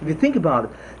 If you think about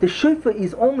it, the shofar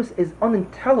is almost as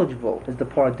unintelligible as the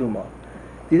paraduma.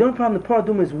 The only problem, the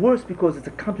paraduma is worse because it's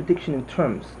a contradiction in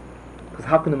terms. Because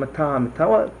how can the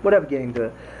matah, whatever getting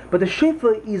there. But the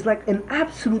shofar is like an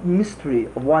absolute mystery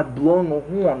of why blowing a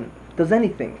horn does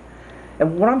anything.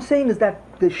 And what I'm saying is that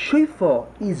the shofar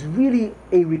is really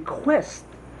a request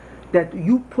that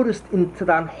you put us into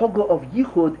the anhoga of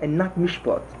yichud and not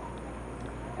mishpat.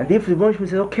 And therefore the Rebbeinu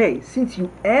says, okay, since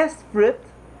you asked for it,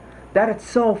 that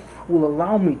itself will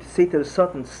allow me to say to the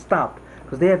Satan, stop,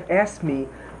 because they have asked me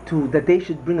that they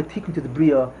should bring a tikkun to the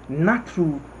bria, not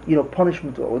through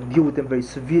punishment or deal with them very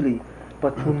severely,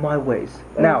 but through my ways.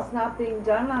 But Now, it's not being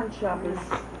done on Shabbos.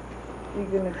 You're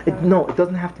gonna it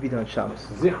doesn't have to be done on Shabbos.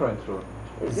 Zichron Trua.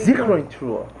 Zichron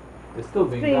Trua. It's still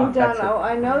It's being being done. done. That's it. Oh,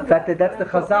 I know That's that. the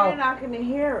But Chazal. we're not going to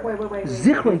hear it. Wait.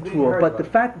 Zichron It's being Trua, heard but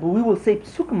about but we will say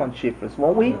psukim on shofars,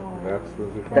 won't we? That's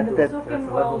the That- that- Psukim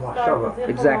the level will of start machshava. with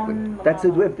Exactly. Zichlon, That's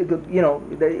it.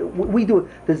 We do it.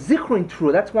 The Zichron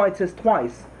Trua. That's why it says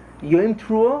twice. Yom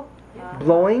Trua,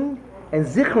 blowing, and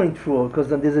Zichron Trua, because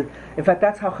there's a. In fact,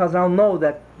 that's how Chazal know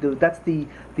that that's the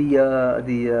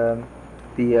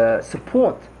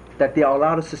support that they are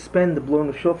allowed to suspend the blowing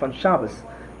of shofar on Shabbos.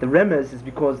 The remez is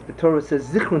because the Torah says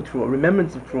Zichron Trua,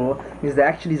 remembrance of Trua, means that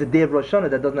actually is a day of Rosh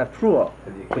Hashanah that doesn't have Trua,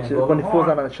 But you which can't is blow when the it falls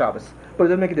horn. out on Shabbos. But it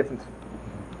doesn't make a difference.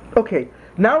 Okay,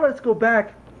 now let's go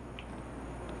back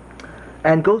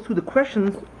and go through the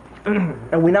questions,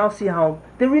 and we now see how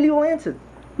they're really all answered.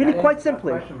 Really, That quite answers my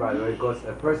simply. question, by the way, because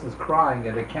a person's crying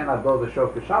and they cannot blow the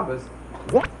shofar Shabbos.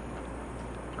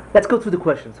 Let's go through the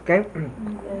questions, okay?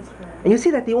 Yes, right. And you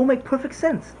see that they all make perfect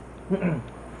sense.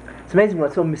 It's amazing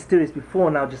what's so mysterious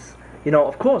before, now just,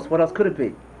 of course, what else could it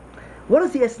be? What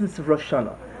is the essence of Rosh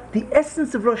Hashanah? The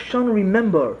essence of Rosh Hashanah,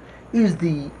 remember, is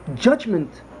the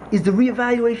judgment, is the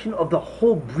reevaluation of the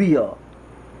whole Bria.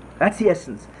 That's the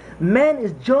essence. Man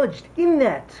is judged in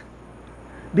that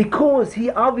because he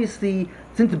obviously,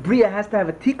 since the Bria has to have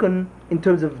a tikkun in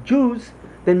terms of Jews,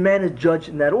 then man is judged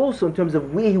in that also in terms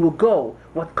of where he will go,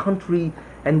 what country,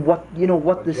 and what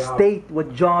the job. state,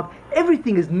 what job,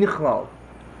 everything is nichlal.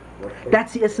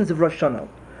 That's the essence of Rosh Hashanah.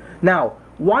 Now,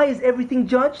 why is everything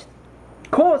judged? Of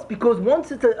course, because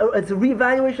once it's a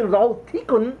reevaluation of the whole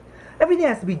tikkun, everything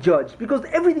has to be judged, because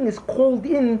everything is called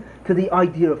in to the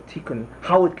idea of tikkun,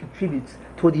 how it contributes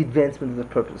toward the advancement of the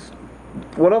purpose.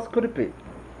 What else could it be?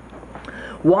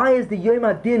 Why is the Yom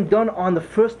HaDin done on the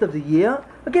first of the year?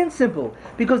 Again, simple.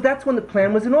 Because that's when the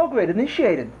plan was inaugurated,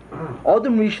 initiated.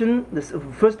 Adam Rishon, the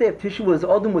first day of Tisha was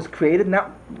Adam was created,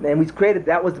 and was created.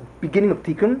 That was the beginning of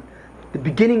Tikkun, the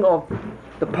beginning of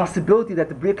the possibility that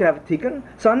the Bria could have a Tikkun.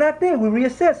 So on that day, we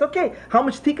reassess. Okay, how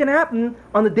much Tikkun happened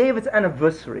on the day of its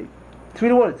anniversary? It's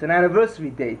really what it's an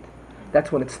anniversary date.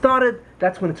 That's when it started.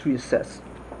 That's when it's reassessed.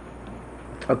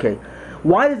 Okay,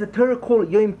 why does the Torah call it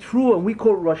Yom Teruah and we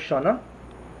call it Rosh Hashanah?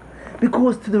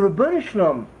 Because to the Rebbeinu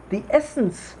Shalom, the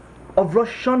essence of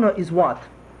Rosh Hashanah is what?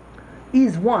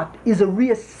 Is a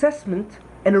reassessment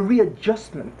and a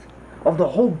readjustment of the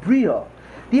whole Bria.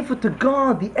 Therefore, to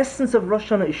God, the essence of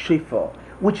Rosh Hashanah is Shofar,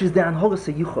 which is the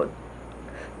Anhogas HaYichud.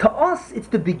 To us, it's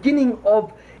the beginning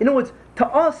of, in other words, to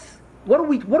us, what do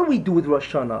we do with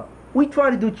Rosh Hashanah? We try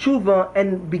to do tshuva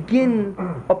and begin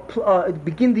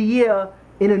the year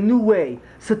in a new way.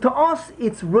 So to us,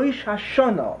 it's Rosh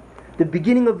Hashanah, the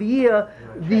beginning of the year,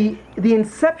 the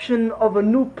inception of a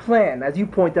new plan, as you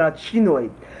pointed out, Shinoi.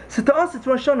 So to us it's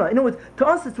Rosh Hashanah. In other words, to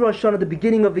us it's Rosh Hashanah, the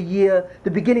beginning of a year,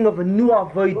 the beginning of a new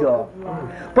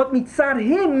Avodah. But mitzad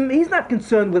him, he's not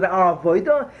concerned with our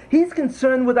Avodah, he's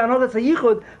concerned with Anhogas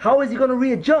HaYichud. How is he going to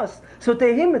readjust? So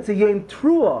to him it's a Yom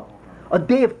Teruah, a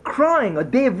day of crying, a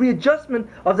day of readjustment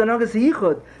of the Anhogas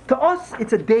HaYichud. To us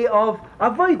it's a day of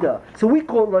Avodah. So we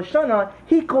call it Rosh Hashanah,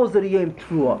 he calls it a Yom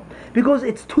Teruah. Because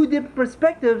it's two different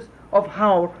perspectives of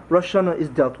how Rosh Hashanah is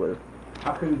dealt with.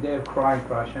 How can a day of crying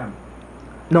for Hashem?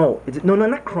 No,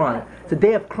 not crying. It's a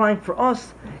day of crying for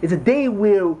us. It's a day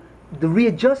where the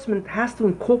readjustment has to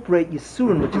incorporate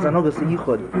Yisurin, which is Anhogas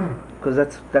HaYichud, because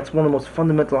that's one of the most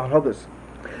fundamental Anhogas.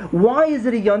 Why is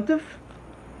it a Yontif?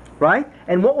 Right?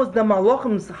 And what was the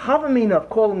Malachim's Havamina of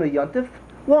calling it a Yontif?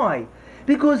 Why?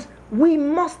 Because we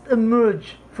must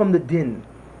emerge from the din.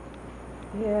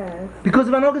 Yes. Because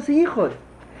of Anhogas HaYichud.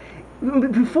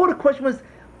 Before the question was,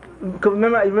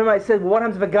 remember I said, well, what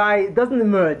happens if a guy doesn't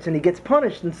emerge and he gets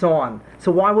punished and so on?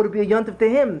 So why would it be a yontif to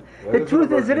him? The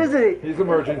truth is, it is a... He's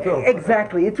emerging too.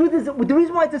 Exactly. The truth is, the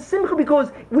reason why it's a simcha,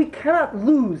 because we cannot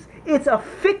lose. It's a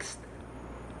fixed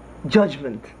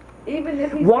judgment. Even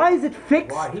if he's Why is it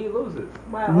fixed? Why he loses?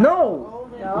 No.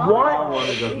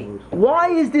 Why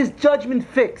is this judgment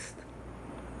fixed?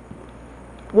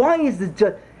 Why is this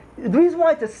judgment? The reason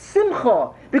why it's a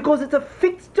simcha, because it's a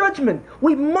fixed judgment.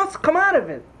 We must come out of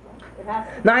it.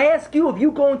 Now I ask you, if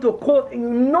you go into a court and you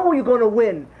know you're going to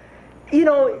win, you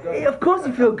know, of course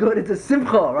you feel good. It's a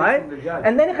simcha, right?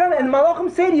 And then and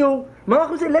Malachim say to you,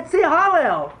 let's say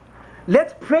Hallel.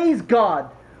 Let's praise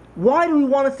God. Why do we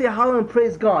want to say Hallel and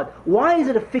praise God? Why is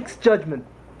it a fixed judgment?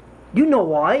 You know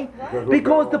why?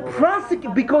 Because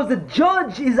because the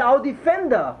judge is our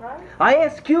defender. I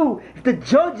ask you, if the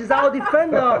judge is our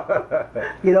defender,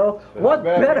 you know, what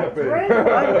better?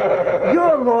 Right?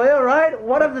 You're a lawyer, right?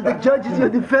 What if the judge is your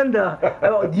defender?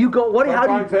 Do you go?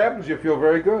 Sometimes it happens. You feel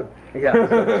very good.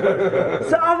 Yeah.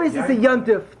 So obviously it's a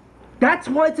yontif. That's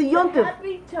why it's a yontif.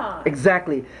 Happy time.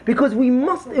 Exactly. Because we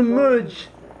must emerge.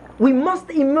 We must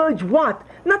emerge what?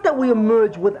 Not that we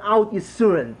emerge without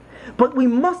Yisurin. But we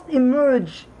must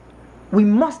emerge, we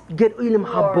must get Olam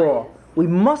Haba. We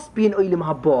must be in Olam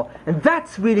Haba. And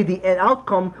that's really the end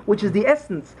outcome, which is the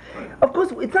essence. Of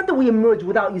course, it's not that we emerge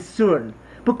without Yisurin,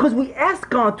 because we ask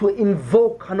God to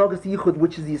invoke Hanagas Yichud,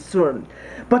 which is Yisurin.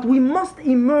 But we must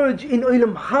emerge in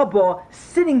Olam Haba,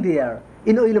 sitting there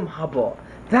in Olam Haba.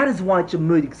 That is why it's a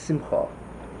Murdik Simcha.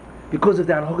 Because of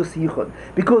the Hanagas Yichud.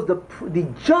 Because the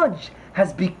judge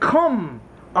has become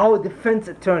our defense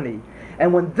attorney.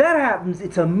 And when that happens,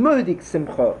 it's a murdik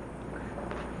simcha.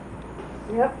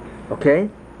 Yep. Okay?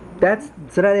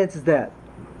 So that answers that.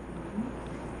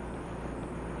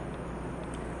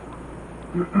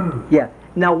 Yeah.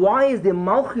 Now why is there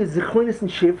malchus, zichronis, and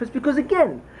shefas?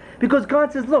 Because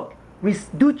God says, look,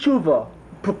 do tshuva,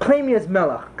 proclaim me as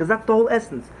melech, because that's the whole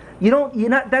essence.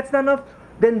 That's not enough,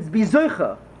 then be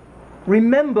zoicha.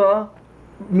 Remember,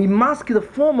 mimaski, the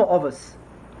former of us,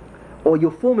 or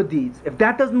your former deeds. If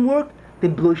that doesn't work,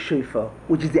 then blow shofar,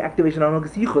 which is the activation of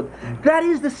Hanagas Yichud. That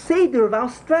is the seder of our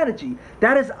strategy.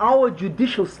 That is our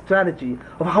judicial strategy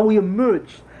of how we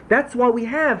emerge. That's why we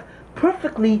have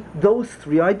perfectly those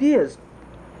three ideas.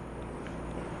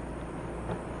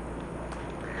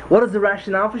 What is the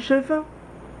rationale for shofar?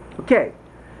 Okay,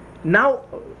 now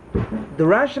the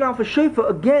rationale for shofar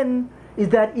again is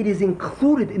that it is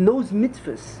included in those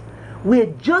mitzvahs where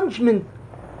judgment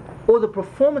or the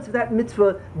performance of that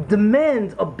mitzvah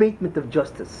demands abatement of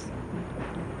justice,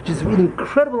 which is an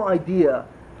incredible idea.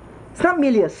 It's not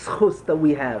merely a schus that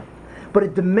we have, but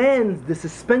it demands the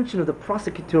suspension of the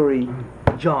prosecutory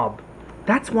job.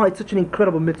 That's why it's such an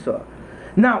incredible mitzvah.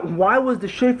 Now, why was the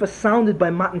shofar sounded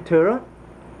by Matan Torah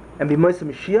and by Moshe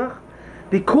Mashiach?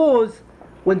 Because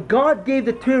when God gave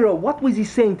the Torah, what was He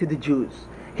saying to the Jews?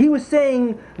 He was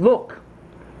saying, look,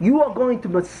 you are going to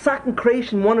massacre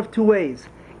creation one of two ways.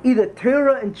 Either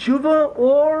Torah and Tshuva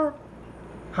or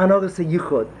Hanagas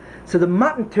Yichud. So the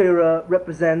Matan Torah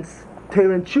represents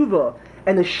Torah and Tshuva,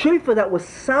 and the shofar that was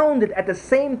sounded at the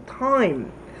same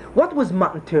time. What was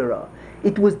Matan Torah?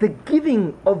 It was the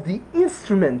giving of the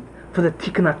instrument for the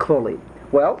Tikkun HaKloli.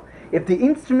 Well, if the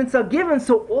instruments are given,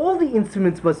 so all the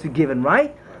instruments must be given,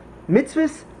 right?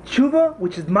 Mitzvahs, Tshuva,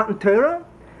 which is Matan Torah,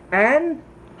 and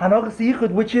Hanagas Yichud,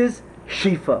 which is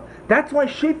Shifa. That's why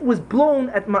Shifa was blown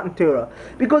at Matan Torah.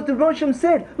 Because the Rosh Hashanah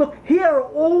said, look, here are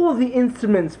all the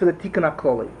instruments for the Tikkun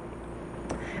HaKloli.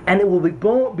 And it will be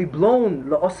blown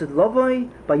La'osid Lavai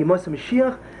by Yemos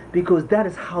HaMashiach, because that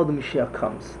is how the Mashiach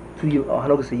comes, through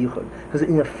Hanagas Yichud. Because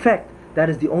in effect, that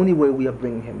is the only way we are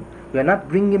bringing him. We are not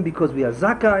bringing him because we are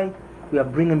Zakai, we are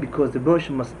bringing him because the Rosh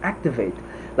Hashanah must activate.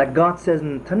 Like God says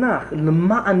in Tanakh,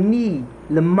 Lema'ani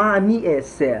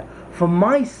eseh, for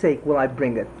my sake will I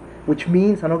bring it. Which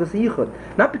means Hanagas Yichud,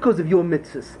 not because of your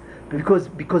mitzvahs, but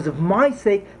because of my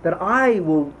sake, that I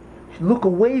will look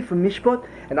away from Mishpat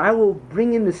and I will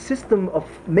bring in the system of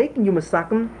making you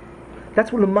Masakim.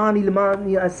 That's what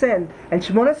Lemani ascend. And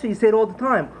Shimon Esrei, he said all the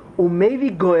time,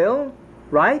 Umevi Goel,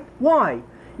 right? Why?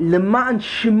 Leman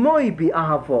Shemoi bi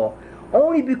Ahava.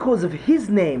 Only because of his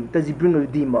name does he bring a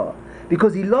Redeemer.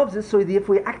 Because he loves it, so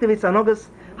therefore he activates Hanagas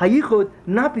Hayichud,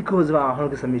 not because of our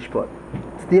Hanagas HaMishpat.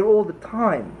 It's there all the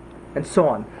time. And so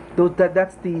on. So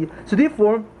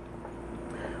therefore,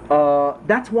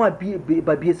 that's why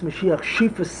by B.S. Mashiach,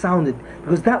 Shofar sounded,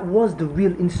 because that was the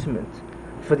real instrument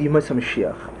for the Yemos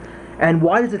HaMashiach. And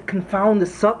why does it confound the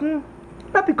Satan?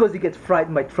 Not because he gets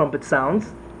frightened by trumpet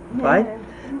sounds, right?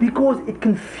 Because it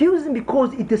confuses him,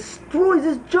 because it destroys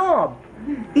his job.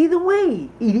 Either way,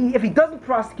 if he doesn't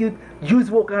prosecute, Jews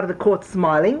walk out of the court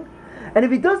smiling. And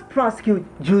if he does prosecute,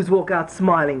 Jews walk out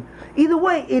smiling. Either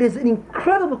way, it is an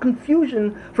incredible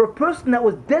confusion for a person that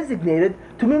was designated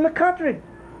to be Makatrig,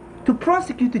 to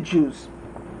prosecute the Jews.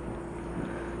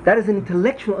 That is an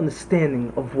intellectual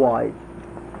understanding of why.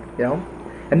 You know?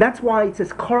 And that's why it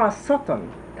says Kara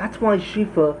Satan. That's why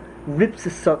Shifa rips the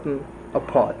Satan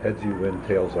apart. Heads you win,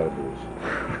 tails I lose.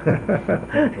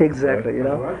 Exactly, you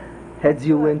know? What? Heads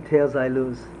you win, tails I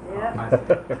lose. Yeah.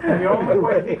 And the only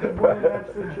way he could win in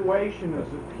that situation is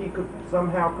if he could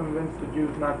somehow convince the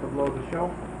Jews not to blow the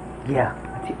shofar. Yeah,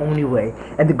 that's the only way.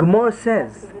 And the Gemara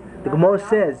says,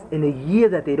 in a year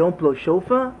that they don't blow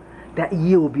shofar, that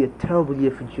year will be a terrible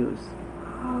year for Jews.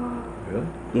 Really?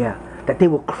 Yeah, that they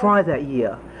will cry that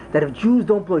year. That if Jews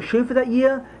don't blow shofar that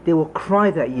year, they will cry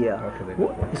that year. How can they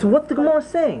not? So what's the Gemara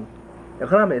saying? The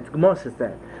Gemara says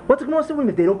that. What's the Gemara saying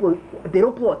if they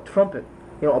don't blow a trumpet,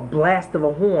 a blast of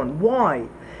a horn? Why?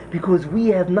 Because we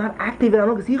have not activated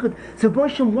Anogas Yichud. So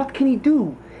Hashem, what can he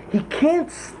do? He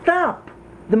can't stop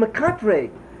the Makatre.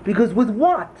 Because with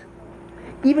what?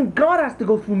 Even God has to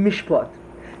go through Mishpat.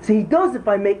 So he does it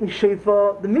by making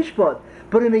shofar the Mishpat.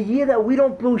 But in a year that we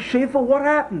don't blow shofar, what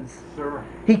happens? Sir.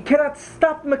 He cannot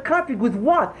stop Makatrik with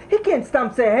what? He can't stop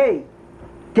and say, hey,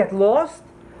 get lost.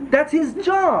 That's his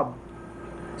job.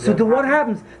 So what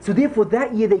happens? So therefore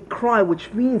that year they cry,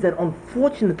 which means that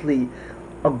unfortunately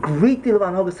a great deal of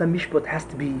Anhagas HaMishpat has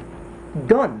to be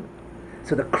done.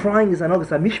 So the crying is Anhagas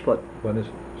HaMishpat. When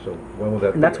will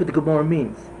that be? And that's what the Gemara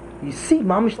means. You see,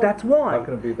 Mamish, that's why. How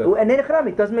can it be that? And then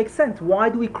it doesn't make sense. Why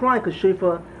do we cry? Because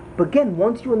shofar. But again,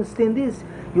 once you understand this,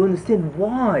 you understand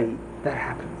why that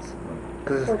happens.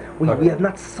 Because we have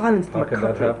not silenced the How can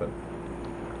that Makatrik. happen?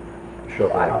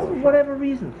 Shofar. For whatever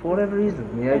reason.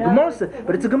 Yeah, Gemara says,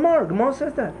 but it's a Gemara. Gemara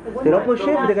says that they don't blow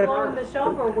shofar. They're gonna.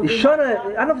 The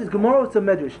Shana, I don't know if it's Gemara or it's a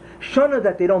Medrash. Shana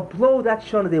that they don't blow, that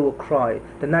Shana they will cry.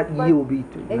 Then that year will be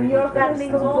too. In your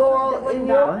crystal ball, in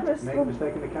your crystal,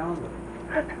 mistake in the calendar.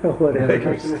 Whatever. Make a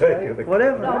mistake.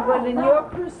 Whatever. no, but in your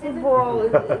crystal ball,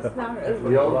 it's not.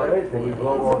 The old days when we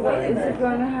blow all Is that. it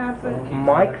going to happen?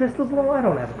 My crystal ball? I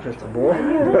don't have a crystal ball. You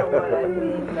know what I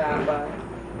mean, Rabbi.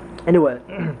 Anyway,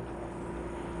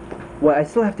 well, I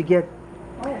still have to get.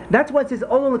 That's why it says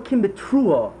Olol Lakim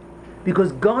Betrua,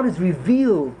 because God is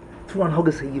revealed through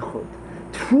Anhagas HaYichud.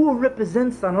 Trua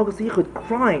represents Anhagas HaYichud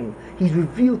crying. He's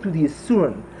revealed through the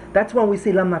Yisurin. That's why we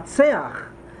say Lam Natseach,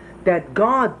 that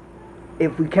God,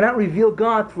 if we cannot reveal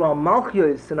God through our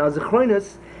Malchios and our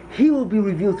Zechronis, He will be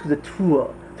revealed through the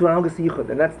Trua, through Anhagas HaYichud.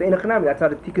 And that's the Enochanami, that's how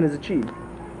the Tikkun is achieved.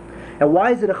 And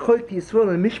why is it a Chol to Yisrael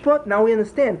and a Mishpat? Now we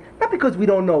understand. Not because we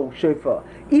don't know Shofar.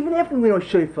 Even after we know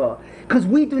Shofar. Because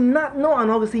we do not know how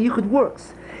Anhagas HaYichud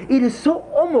works. It is so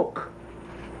omuk.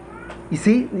 You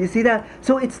see that?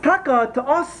 So it's taka to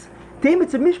us. To him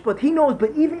it's a Mishpat. He knows.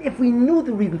 But even if we knew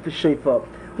the reason for Shofar,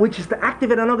 which is to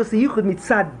activate Anhagas HaYichud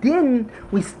mitzad din,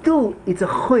 we still, it's a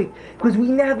Chol. Because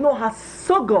we have no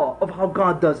hasaga of how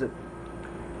God does it.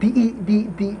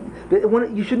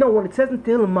 When, you should know when it says in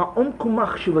Tehillim, Ma'om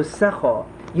kumach shivasecha,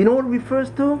 you know what it refers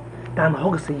to? The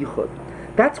Anhagas HaYichud.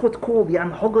 That's what's called the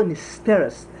Anhaga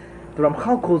Nisteres. The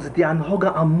Ramchal calls it the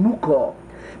Anhaga Amuka,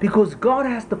 because God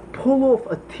has to pull off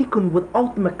a tikkun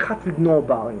without the Makatrig know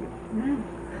about you.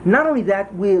 Not only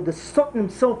that, where the Satan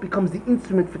himself becomes the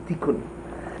instrument for tikkun.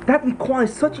 That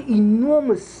requires such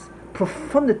enormous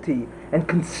profundity and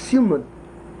concealment.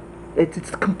 It's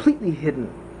completely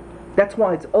hidden. That's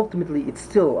why it's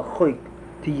still a choik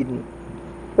to Yidden.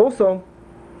 Also,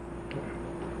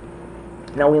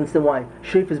 now we understand why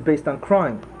Shofar is based on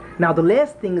crying. Now the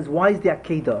last thing is, why is the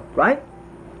Akedah, right?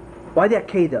 Why the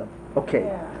Akedah? Okay.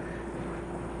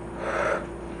 Yeah.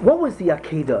 What was the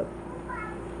Akedah?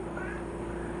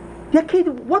 The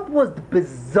Akedah, what was the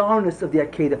bizarreness of the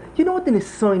Akedah? You know what the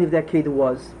Nisayon of the Akedah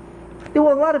was? There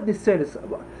were a lot of Nisayons,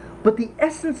 but the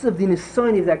essence of the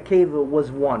Nisayon of the Akedah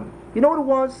was one. You know what it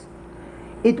was?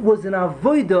 It was an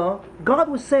avodah. God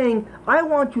was saying, I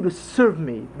want you to serve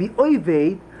me, be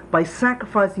oived, by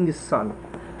sacrificing his son.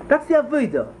 That's the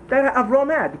avodah that Avram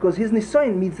had, because his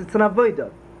nisayon means it's an avodah.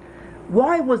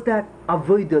 Why was that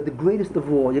avodah the greatest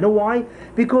of all? You know why?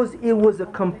 Because it was a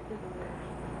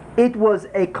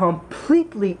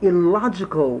completely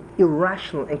illogical,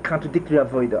 irrational, and contradictory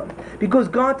avodah. Because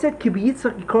God said, Ki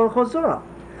b'yitzchak yikol chazorah,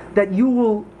 that you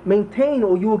will maintain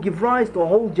or you will give rise to a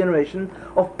whole generation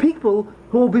of people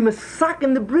who will be masak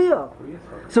in the bria.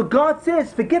 So God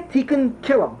says, forget Tikkun,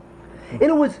 kill him. In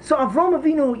other words, so Avram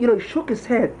Avinu, shook his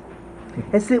head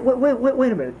and said, wait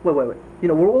a minute, wait.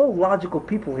 We're all logical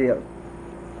people here.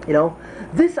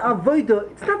 This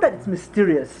avodah, it's not that it's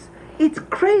mysterious. It's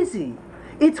crazy.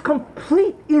 It's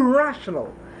complete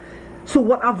irrational. So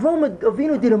what Avram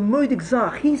Avinu did a moed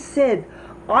zach, he said,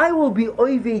 I will be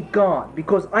oived God,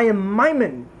 because I am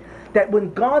Maimon, that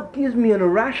when God gives me an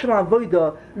irrational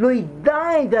avodah, lo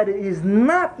die that it is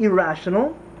not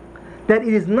irrational, that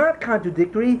it is not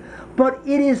contradictory, but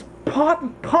it is part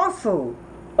and parcel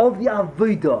of the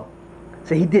Avodah.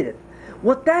 So he did it.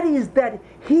 What that is, that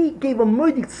he gave a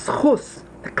moedik schus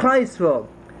to Klal Yisrael,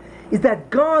 is that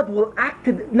God will act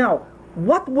it. Now,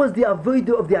 what was the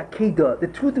Avodah of the Akedah? The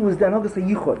truth was the Anagas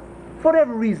HaYichud, for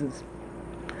whatever reasons.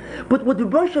 But what the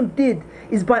Rosham did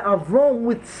is, by Avram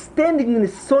withstanding the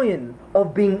soyin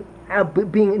of being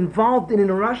involved in an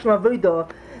irrational Avodah,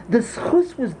 the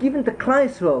schus was given to Klal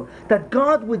Yisrael, that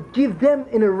God would give them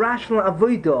an irrational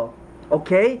Avodah,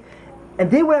 okay? And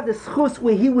they would have the schus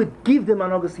where he would give them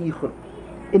Anagas HaYichud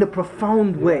in a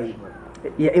profound way.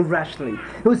 Yeah, irrationally.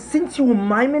 It was, since you were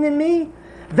miming in me,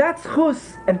 that's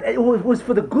chus, and it was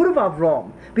for the good of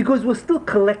Avram, because we're still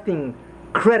collecting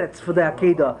credits for the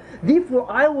Akedah.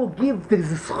 Therefore, I will give the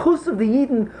schus of the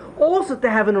Yidden also to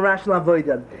have an irrational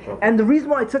avodah. And the reason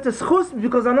why it's such a schus is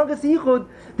because Anagas HaYichud,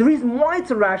 the reason why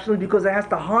it's irrational is because it has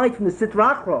to hide from the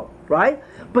Sitra Achra, right?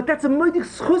 But that's a moedik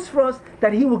schus for us,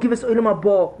 that he will give us Olam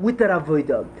Haba with that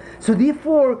avodah. So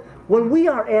therefore, when we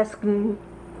are asking,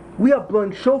 we are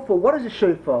blowing shofar. What is a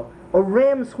shofar? A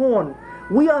ram's horn.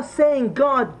 We are saying,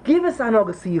 God, give us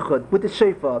Anagas HaYichud with the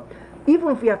shofar, even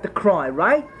if we have to cry,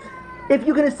 right? If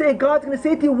you're going to say, God's going to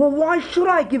say to you, well, why should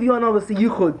I give you Anagas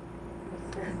HaYichud?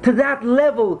 To that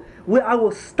level where I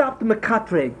will stop the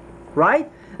Mekatreg,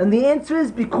 right? And the answer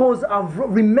is because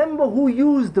remember who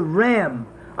used the ram,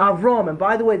 Avram. And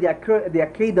by the way, the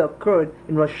Akedah occurred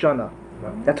in Rosh Hashanah.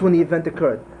 That's when the event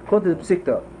occurred. According to the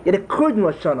Psikta, it occurred in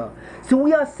Rosh Hashanah. So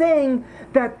we are saying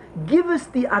that give us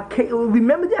the Akedah,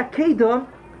 remember the Akedah,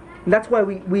 and that's why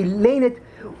we lane it.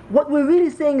 What we're really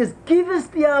saying is give us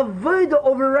the Avodah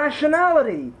of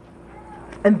irrationality.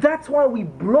 And that's why we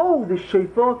blow the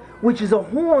shofar, which is a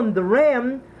horn, the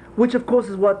ram, which of course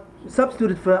is what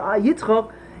substituted for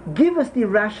Yitzchak. Give us the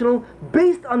irrational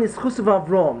based on the schus of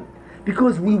Avram.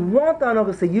 Because we want the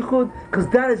Anagas HaYichud, because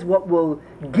that is what will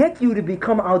get you to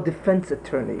become our defense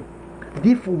attorney.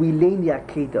 Therefore we lay in the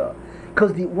Akedah.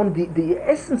 Because the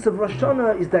essence of Rosh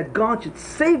Hashanah is that God should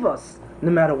save us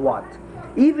no matter what.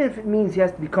 Even if it means he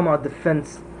has to become our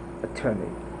defense attorney.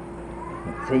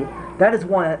 See? That is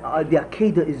why the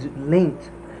Akedah is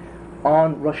linked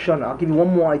on Rosh Hashanah. I'll give you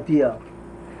one more idea.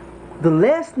 The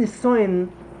last Nisoyin,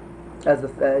 as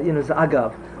as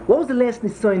Agav, what was the last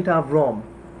Nisoyin to Avram?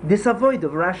 This avoid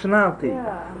of rationality.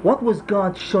 Yeah. What was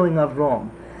God showing Avram?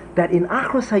 That in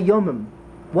Achros Hayomim,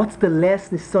 what's the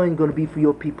last Nisoyin going to be for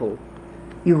your people?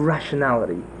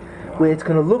 Irrationality. Where it's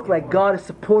going to look like God is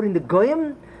supporting the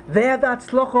Goyim. They have that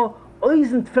tzlocha,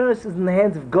 oiz and tferes is in the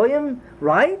hands of Goyim,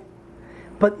 right?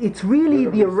 But it's really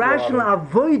the irrational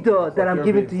avodah that I'm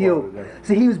giving to you.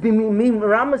 So he was being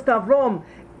Ramas to Avram.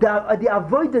 The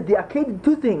avodah, the Akedah,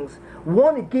 two things.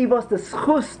 One, it gave us the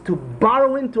schus to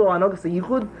borrow into our Anagas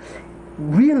HaYichud,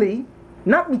 really,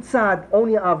 not mitzad,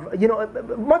 only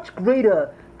much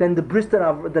greater than the bris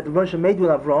that the Rosh made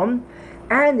with Avram,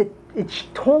 and it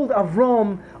told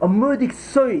Avram a murdik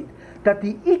soid that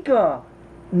the Ikar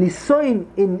Nisoyin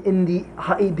in the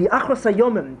Achros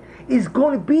Hayomim is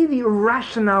going to be the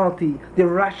irrationality, the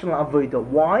irrational avodah.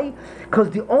 Why?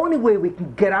 Because the only way we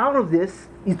can get out of this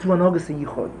is through Anagas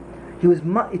HaYichud.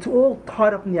 It's all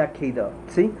tied up in the Akedah.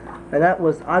 See? And that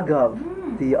was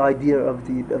Agav, the idea of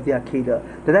the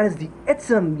Akedah. That is the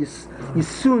etzem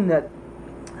yisun, that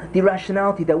the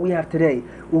rationality that we have today,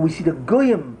 where we see the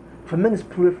Goyim, tremendous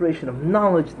proliferation of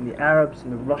knowledge in the Arabs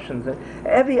and the Russians, and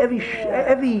every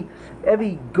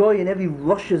Goy and every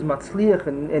Rush is matzliach,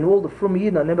 and all the Frum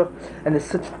Yidden, and there's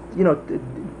such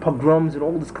pogroms and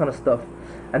all this kind of stuff.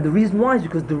 And the reason why is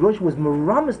because the Rosh was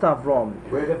Meramis to Avram.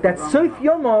 That Sof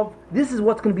Yomov, this is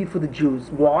what's going to be for the Jews.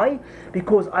 Why?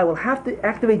 Because I will have to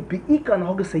activate Be'ik on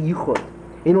Anagas HaYichud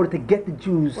in order to get the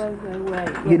Jews,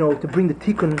 to bring the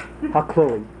Tikkun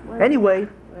HaKloli. Anyway,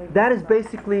 that is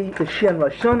basically the Shia and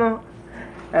Rosh Hashanah.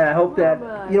 And I hope that,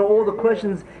 all the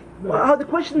questions, how the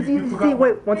questions,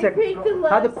 wait, 1 second.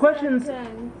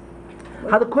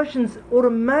 How the questions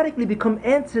automatically become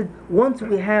answered once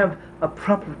we have a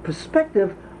proper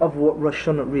perspective of what Rosh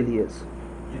Hashanah really is.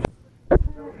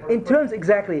 In terms of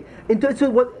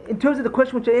the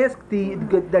question which I asked,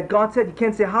 that God said you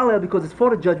can't say Hallel because it's for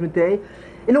the Judgment Day.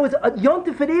 In other words,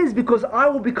 Yontif it is because I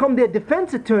will become their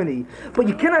defense attorney. But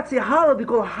you cannot say Hallel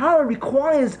because Hallel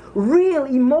requires real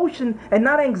emotion and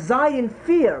not anxiety and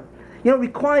fear.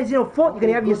 Requires, thought you're going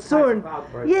to have your son.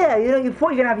 Yeah, you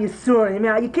thought you're going to have your son.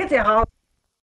 You can't say Hallel.